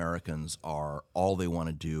 but Americans are all they want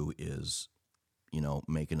to do is,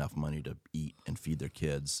 make enough money to eat and feed their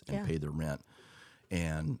kids and pay their rent,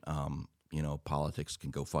 and politics can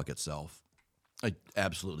go fuck itself. I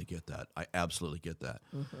absolutely get that.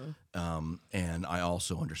 Mm-hmm. And I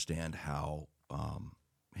also understand how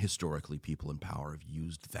historically people in power have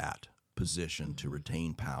used that position to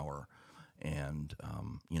retain power and,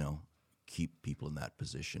 keep people in that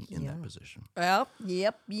position, that position. Well,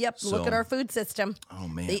 yep. So, look at our food system. Oh,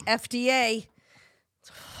 man. The FDA.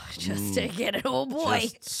 Just to get it, oh boy.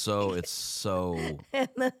 It's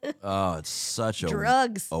such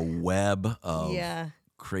drugs. A web of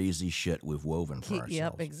crazy shit we've woven for ourselves.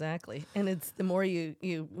 Yep, exactly. And it's the more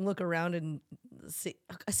you look around and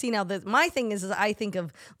see now that my thing is I think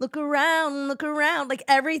of look around, like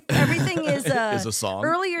everything is is a song.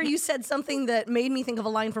 Earlier you said something that made me think of a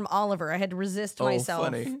line from Oliver. I had to resist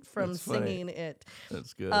myself from singing it.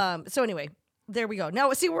 That's good. So anyway, there we go.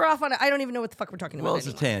 Now, see, we're off on it. I don't even know what the fuck we're talking about. Well, it's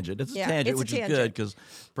anymore. A tangent. It's a tangent, which is good because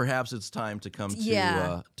perhaps it's time to come to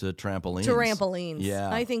trampolines. To trampolines. Yeah.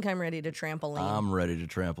 I think I'm ready to trampoline. I'm ready to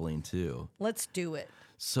trampoline too. Let's do it.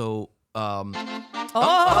 So, oh,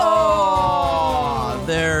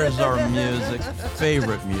 there's our music,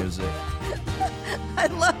 favorite music. I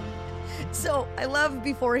love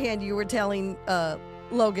beforehand you were telling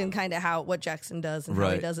Logan kind of what Jackson does and how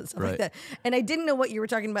he does it, stuff like that. And I didn't know what you were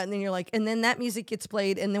talking about. And then you're like, and then that music gets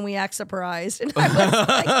played and then we act surprised. And I was like,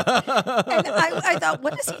 and I thought,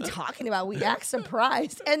 what is he talking about? We act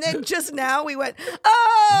surprised. And then just now we went,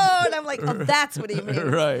 oh, and I'm like, oh, that's what he means.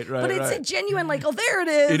 Right. But it's a genuine, like, oh, there it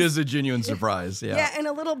is. It is a genuine surprise. Yeah. Yeah. And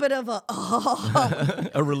a little bit of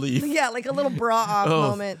a relief. Yeah. Like a little bra off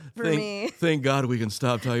moment for me. Thank God we can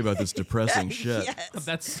stop talking about this depressing shit. Yes.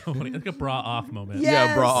 That's so funny. Like a bra off moment. Yes.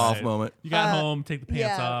 Yeah, bra off moment. You got home, take the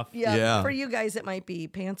pants off. Yeah. For you guys, it might be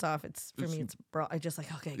pants off. For me, it's bra. I just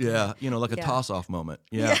like, okay. Yeah. Like a toss off moment.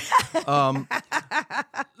 Yeah.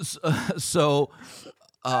 So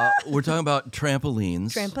we're talking about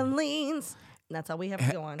trampolines. Trampolines. And that's all we have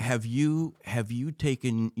to go on. Have you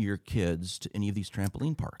taken your kids to any of these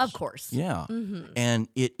trampoline parks? Of course. Yeah. Mm-hmm. And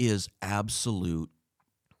it is absolute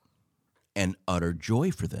and utter joy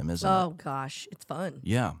for them, isn't it? Oh gosh, it's fun.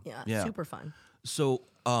 Yeah. Yeah. Super fun. So,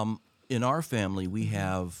 in our family, we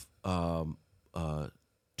have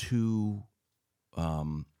two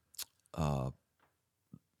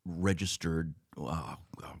registered. I'm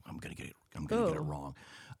gonna get it wrong.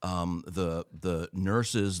 The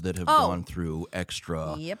nurses that have gone through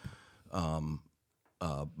extra. Yep.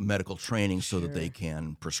 Medical training so that they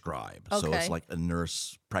can prescribe. Okay. So it's like a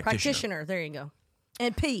nurse practitioner. There you go.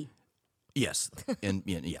 And P. Yes, and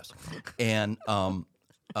yes, and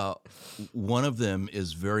one of them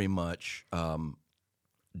is very much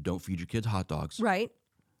don't feed your kids hot dogs, right?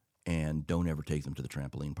 And don't ever take them to the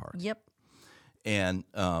trampoline park. Yep. And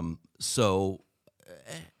so,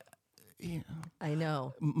 I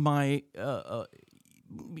know my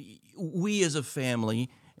we as a family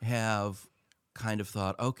have kind of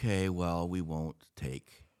thought, okay, well, we won't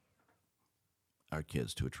take our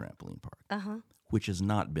kids to a trampoline park, which has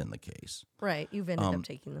not been the case. Right. You've ended up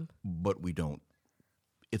taking them. But we don't.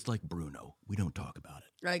 It's like Bruno. We don't talk about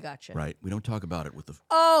it. I gotcha. Right. We don't talk about it with the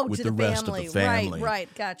to the rest family. of the family.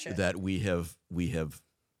 Right. Gotcha. That we have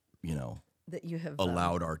that you have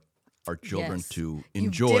allowed our children yes. to You've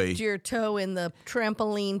enjoy. dipped your toe in the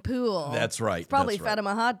trampoline pool. That's right. Probably that's fed right. him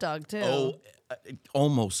a hot dog too. Oh,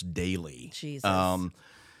 almost daily. Jesus.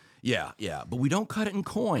 Yeah. But we don't cut it in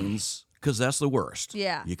coins because that's the worst.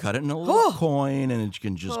 Yeah. You cut it in a little coin and it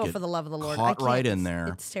can just get for the love of the Lord, caught right in there.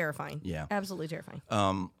 It's terrifying. Yeah. Absolutely terrifying.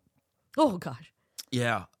 Oh gosh.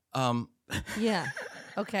 Yeah. Yeah.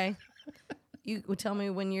 Okay. You would tell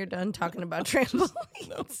me when you're done talking about trampolines.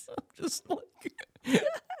 No, just like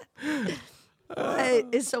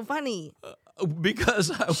it's so funny.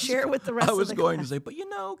 Because I was, Share it with the rest I was of the going class. to say, but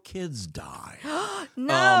kids die.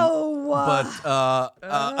 No.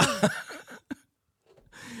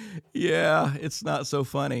 Yeah, it's not so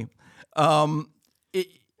funny.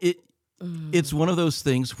 It's one of those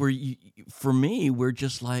things where for me, we're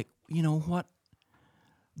just like, you know what?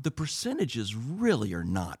 The percentages really are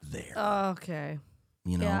not there. Okay.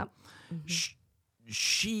 You know, Yeah.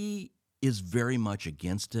 she is very much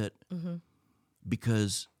against it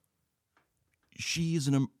because she is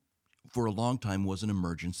for a long time was an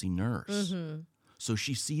emergency nurse. So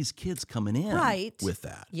she sees kids coming in with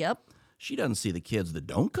that. Yep. She doesn't see the kids that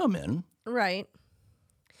don't come in. Right.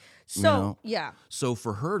 So, you know? yeah. So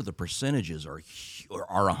for her, the percentages are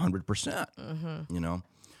 100%. You know?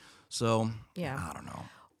 So, Yeah. I don't know.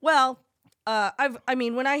 Well,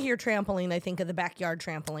 when I hear trampoline, I think of the backyard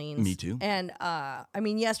trampolines. Me too. And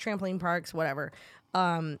yes, trampoline parks, whatever.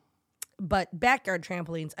 But backyard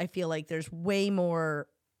trampolines, I feel like there's way more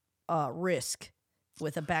risk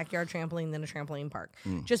with a backyard trampoline than a trampoline park.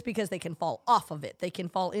 Just because they can fall off of it. They can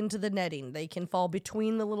fall into the netting. They can fall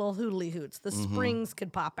between the little hoodly hoots. The springs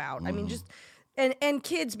could pop out. I mean, just... And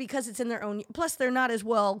kids, because it's in their own, plus they're not as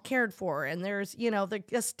well cared for, and there's,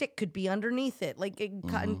 a stick could be underneath it, like it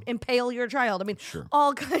can impale your child. I mean,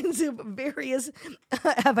 all kinds of various.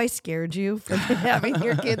 Have I scared you from having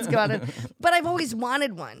your kids gone? But I've always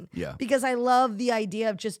wanted one. Yeah. Because I love the idea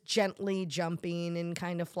of just gently jumping and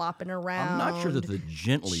kind of flopping around. I'm not sure that the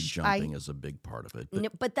gently jumping is a big part of it.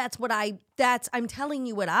 But that's what I'm telling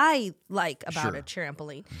you what I like about a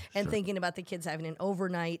trampoline and thinking about the kids having an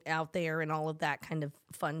overnight out there and all of that kind of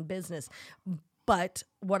fun business. But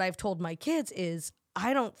what I've told my kids is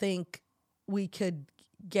I don't think we could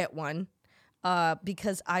get one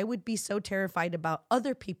because I would be so terrified about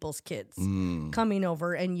other people's kids coming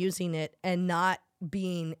over and using it and not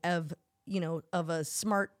being of a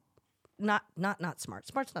smart, not smart.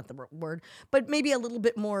 Smart's not the word, but maybe a little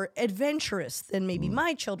bit more adventurous than maybe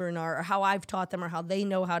my children are, or how I've taught them, or how they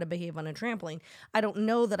know how to behave on a trampoline. I don't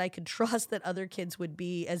know that I could trust that other kids would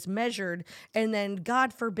be as measured, and then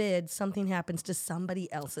God forbid something happens to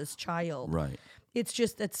somebody else's child. Right. It's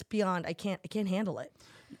just that's beyond. I can't handle it.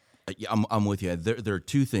 Yeah, I'm with you. There are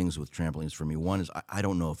two things with trampolines for me. One is I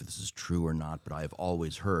don't know if this is true or not, but I've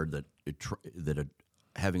always heard that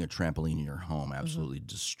having a trampoline in your home absolutely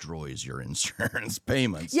destroys your insurance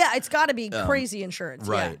payments. Yeah, it's got to be crazy insurance.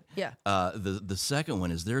 Right. Yeah. The second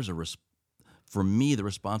one is for me, the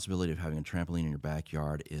responsibility of having a trampoline in your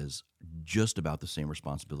backyard is just about the same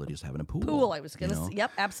responsibility as having a pool. I was going to say.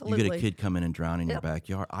 Yep, absolutely. You get a kid come in and drown in your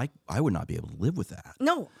backyard. I would not be able to live with that.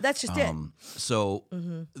 No, that's just it. So,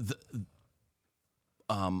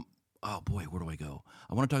 oh boy, where do I go?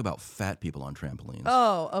 I want to talk about fat people on trampolines.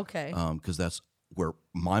 Oh, okay. Because that's where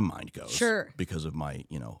my mind goes. Sure. Because of my,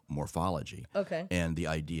 morphology. Okay. And the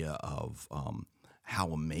idea of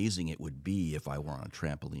how amazing it would be if I were on a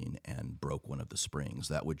trampoline and broke one of the springs.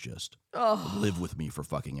 That would just live with me for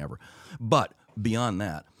fucking ever. But beyond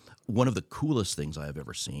that, one of the coolest things I have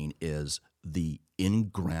ever seen is the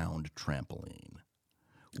in-ground trampoline.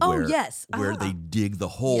 Where they dig the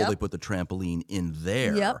hole, they put the trampoline in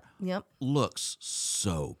there. Yep. Looks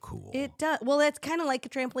so cool. It does. Well, that's kind of like a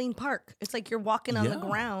trampoline park. It's like you're walking on the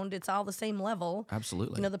ground. It's all the same level.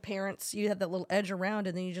 Absolutely. The parents, you have that little edge around,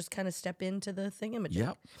 and then you just kind of step into the thingamajig.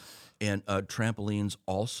 Yep. And trampolines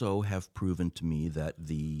also have proven to me that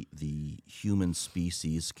the human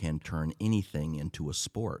species can turn anything into a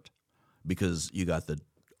sport because you got the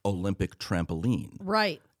Olympic trampoline.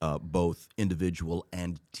 Right. Both individual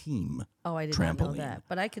and team. Oh, I did trampoline. not know that.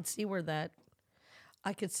 But I could see where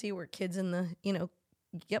kids in the,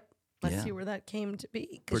 I see where that came to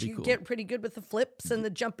be. Because you get pretty good with the flips and the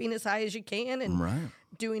jumping as high as you can and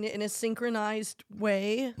doing it in a synchronized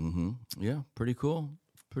way. Mm-hmm. Yeah, pretty cool.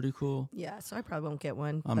 Pretty cool. Yeah, so I probably won't get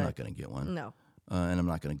one. I'm not going to get one. No. And I'm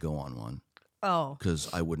not going to go on one. Oh. Because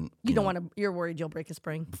I wouldn't. You don't want to. You're worried you'll break a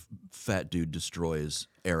spring. Fat dude destroys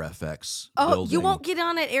AirFX. Oh, building. you won't get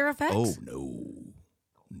on at AirFX? Oh no.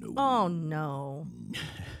 No. Oh no.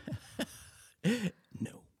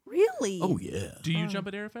 No. Really? Oh yeah. Do you jump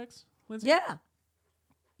at AirFX, Lindsay? Yeah.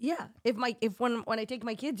 Yeah. When I take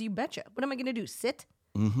my kids, you betcha. What am I gonna do? Sit?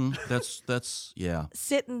 Mm-hmm. That's yeah.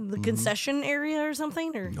 Sit in the concession area or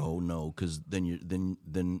something? Or No, because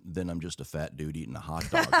then I'm just a fat dude eating a hot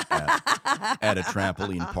dog at a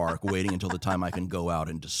trampoline park, waiting until the time I can go out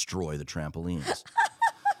and destroy the trampolines.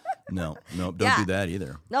 No, don't do that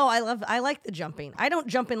either. No, I like the jumping. I don't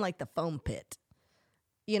jump in like the foam pit.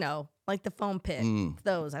 You know, like the foam pit.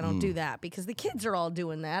 Those I don't do that because the kids are all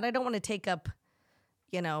doing that. I don't want to take up,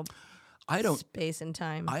 space and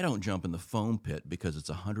time. I don't jump in the foam pit because it's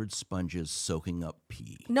 100 sponges soaking up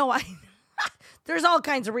pee. No, there's all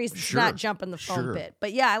kinds of reasons to not jump in the foam Sure. pit.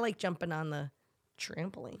 But yeah, I like jumping on the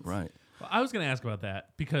trampolines. Right. Well, I was going to ask about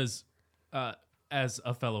that because as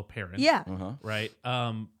a fellow parent, Yeah. right?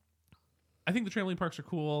 I think the trampoline parks are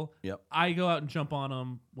cool. Yep. I go out and jump on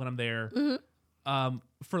them when I'm there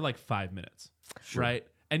for like 5 minutes, right?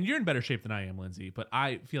 And you're in better shape than I am, Lindsay, but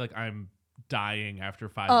I feel like I'm dying after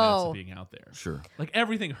 5 minutes of being out there. Sure. Like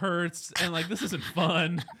everything hurts and like this isn't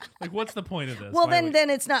fun. Like what's the point of this? Well, then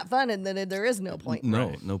it's not fun and then there is no point.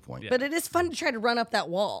 No point. But it is fun to try to run up that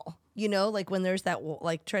wall. Like when there's that wall,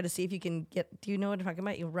 like try to see if you can get. Do you know what I'm talking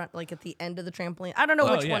about? You run like at the end of the trampoline. I don't know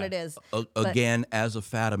which one it is. Again, as a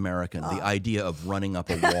fat American, the idea of running up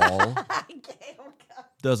a wall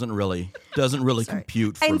doesn't really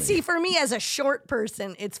compute for me. And see, for me as a short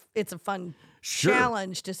person, it's a fun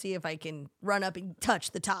challenge to see if I can run up and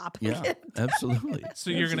touch the top. Yeah, absolutely.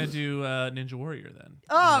 So you're gonna do Ninja Warrior then?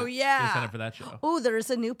 Oh You're sign up for that show. Oh,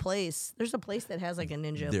 there's a new place. There's a place that has like a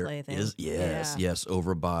ninja play thing. Yes,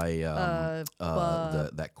 over by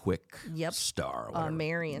that Quick Star.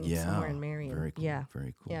 Marion, somewhere in Marion. Very cool. Yeah,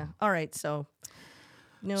 very cool. Yeah. All right, so.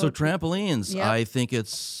 No, So trampolines, Yep. I think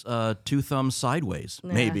it's 2 thumbs sideways,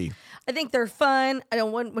 maybe. I think they're fun. I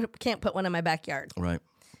can't put one in my backyard. Right.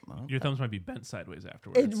 Your thumbs might be bent sideways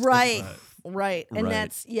afterwards. Right. but- Right. And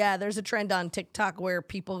Right. there's a trend on TikTok where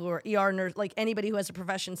people who are ER nurse, like anybody who has a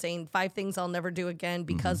profession saying 5 things I'll never do again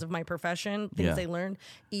because of my profession, things Yeah. they learned,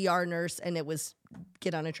 ER nurse, and it was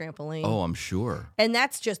get on a trampoline. Oh, I'm sure. And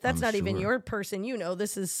that's not even sure. your person,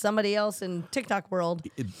 this is somebody else in TikTok world.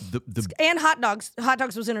 The And hot dogs. Hot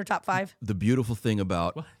dogs was in her top 5. the beautiful thing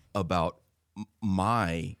about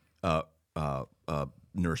my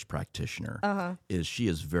nurse practitioner is she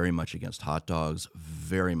is very much against hot dogs,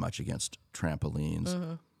 very much against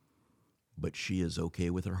trampolines, but she is okay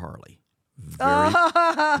with her Harley.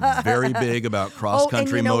 Very big about cross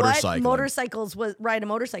country and you know motorcycling. What? Ride a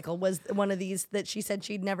motorcycle was one of these that she said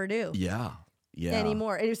she'd never do Yeah.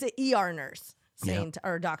 anymore. It was an ER nurse saying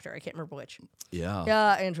or doctor, I can't remember which. Yeah.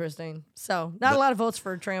 Yeah, interesting. So not a lot of votes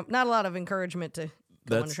for not a lot of encouragement to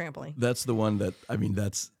go on a trampoline. That's the one that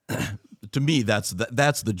that's to me that's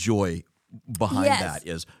the joy behind that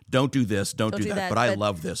is don't do this, don't do that, but I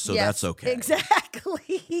love this, so that's okay.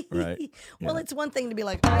 Exactly. Right. Well, Yeah. it's one thing to be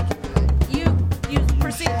like, I can do it. You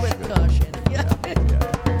proceed with caution. Yeah.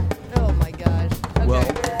 Oh my gosh. Okay. Well,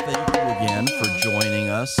 thank you again for joining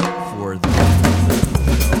us for the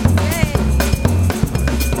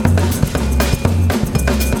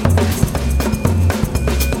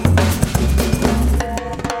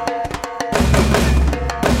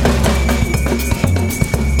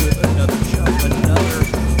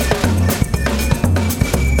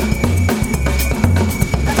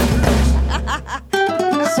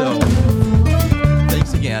So,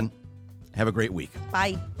 thanks again. Have a great week.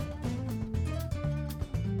 Bye.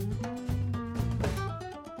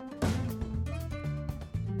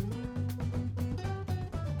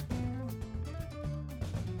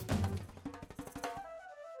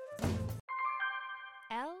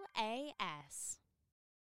 LAS.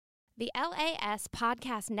 The LAS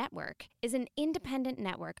Podcast Network is an independent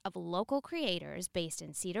network of local creators based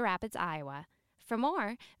in Cedar Rapids, Iowa. For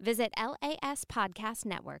more, visit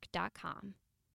laspodcastnetwork.com.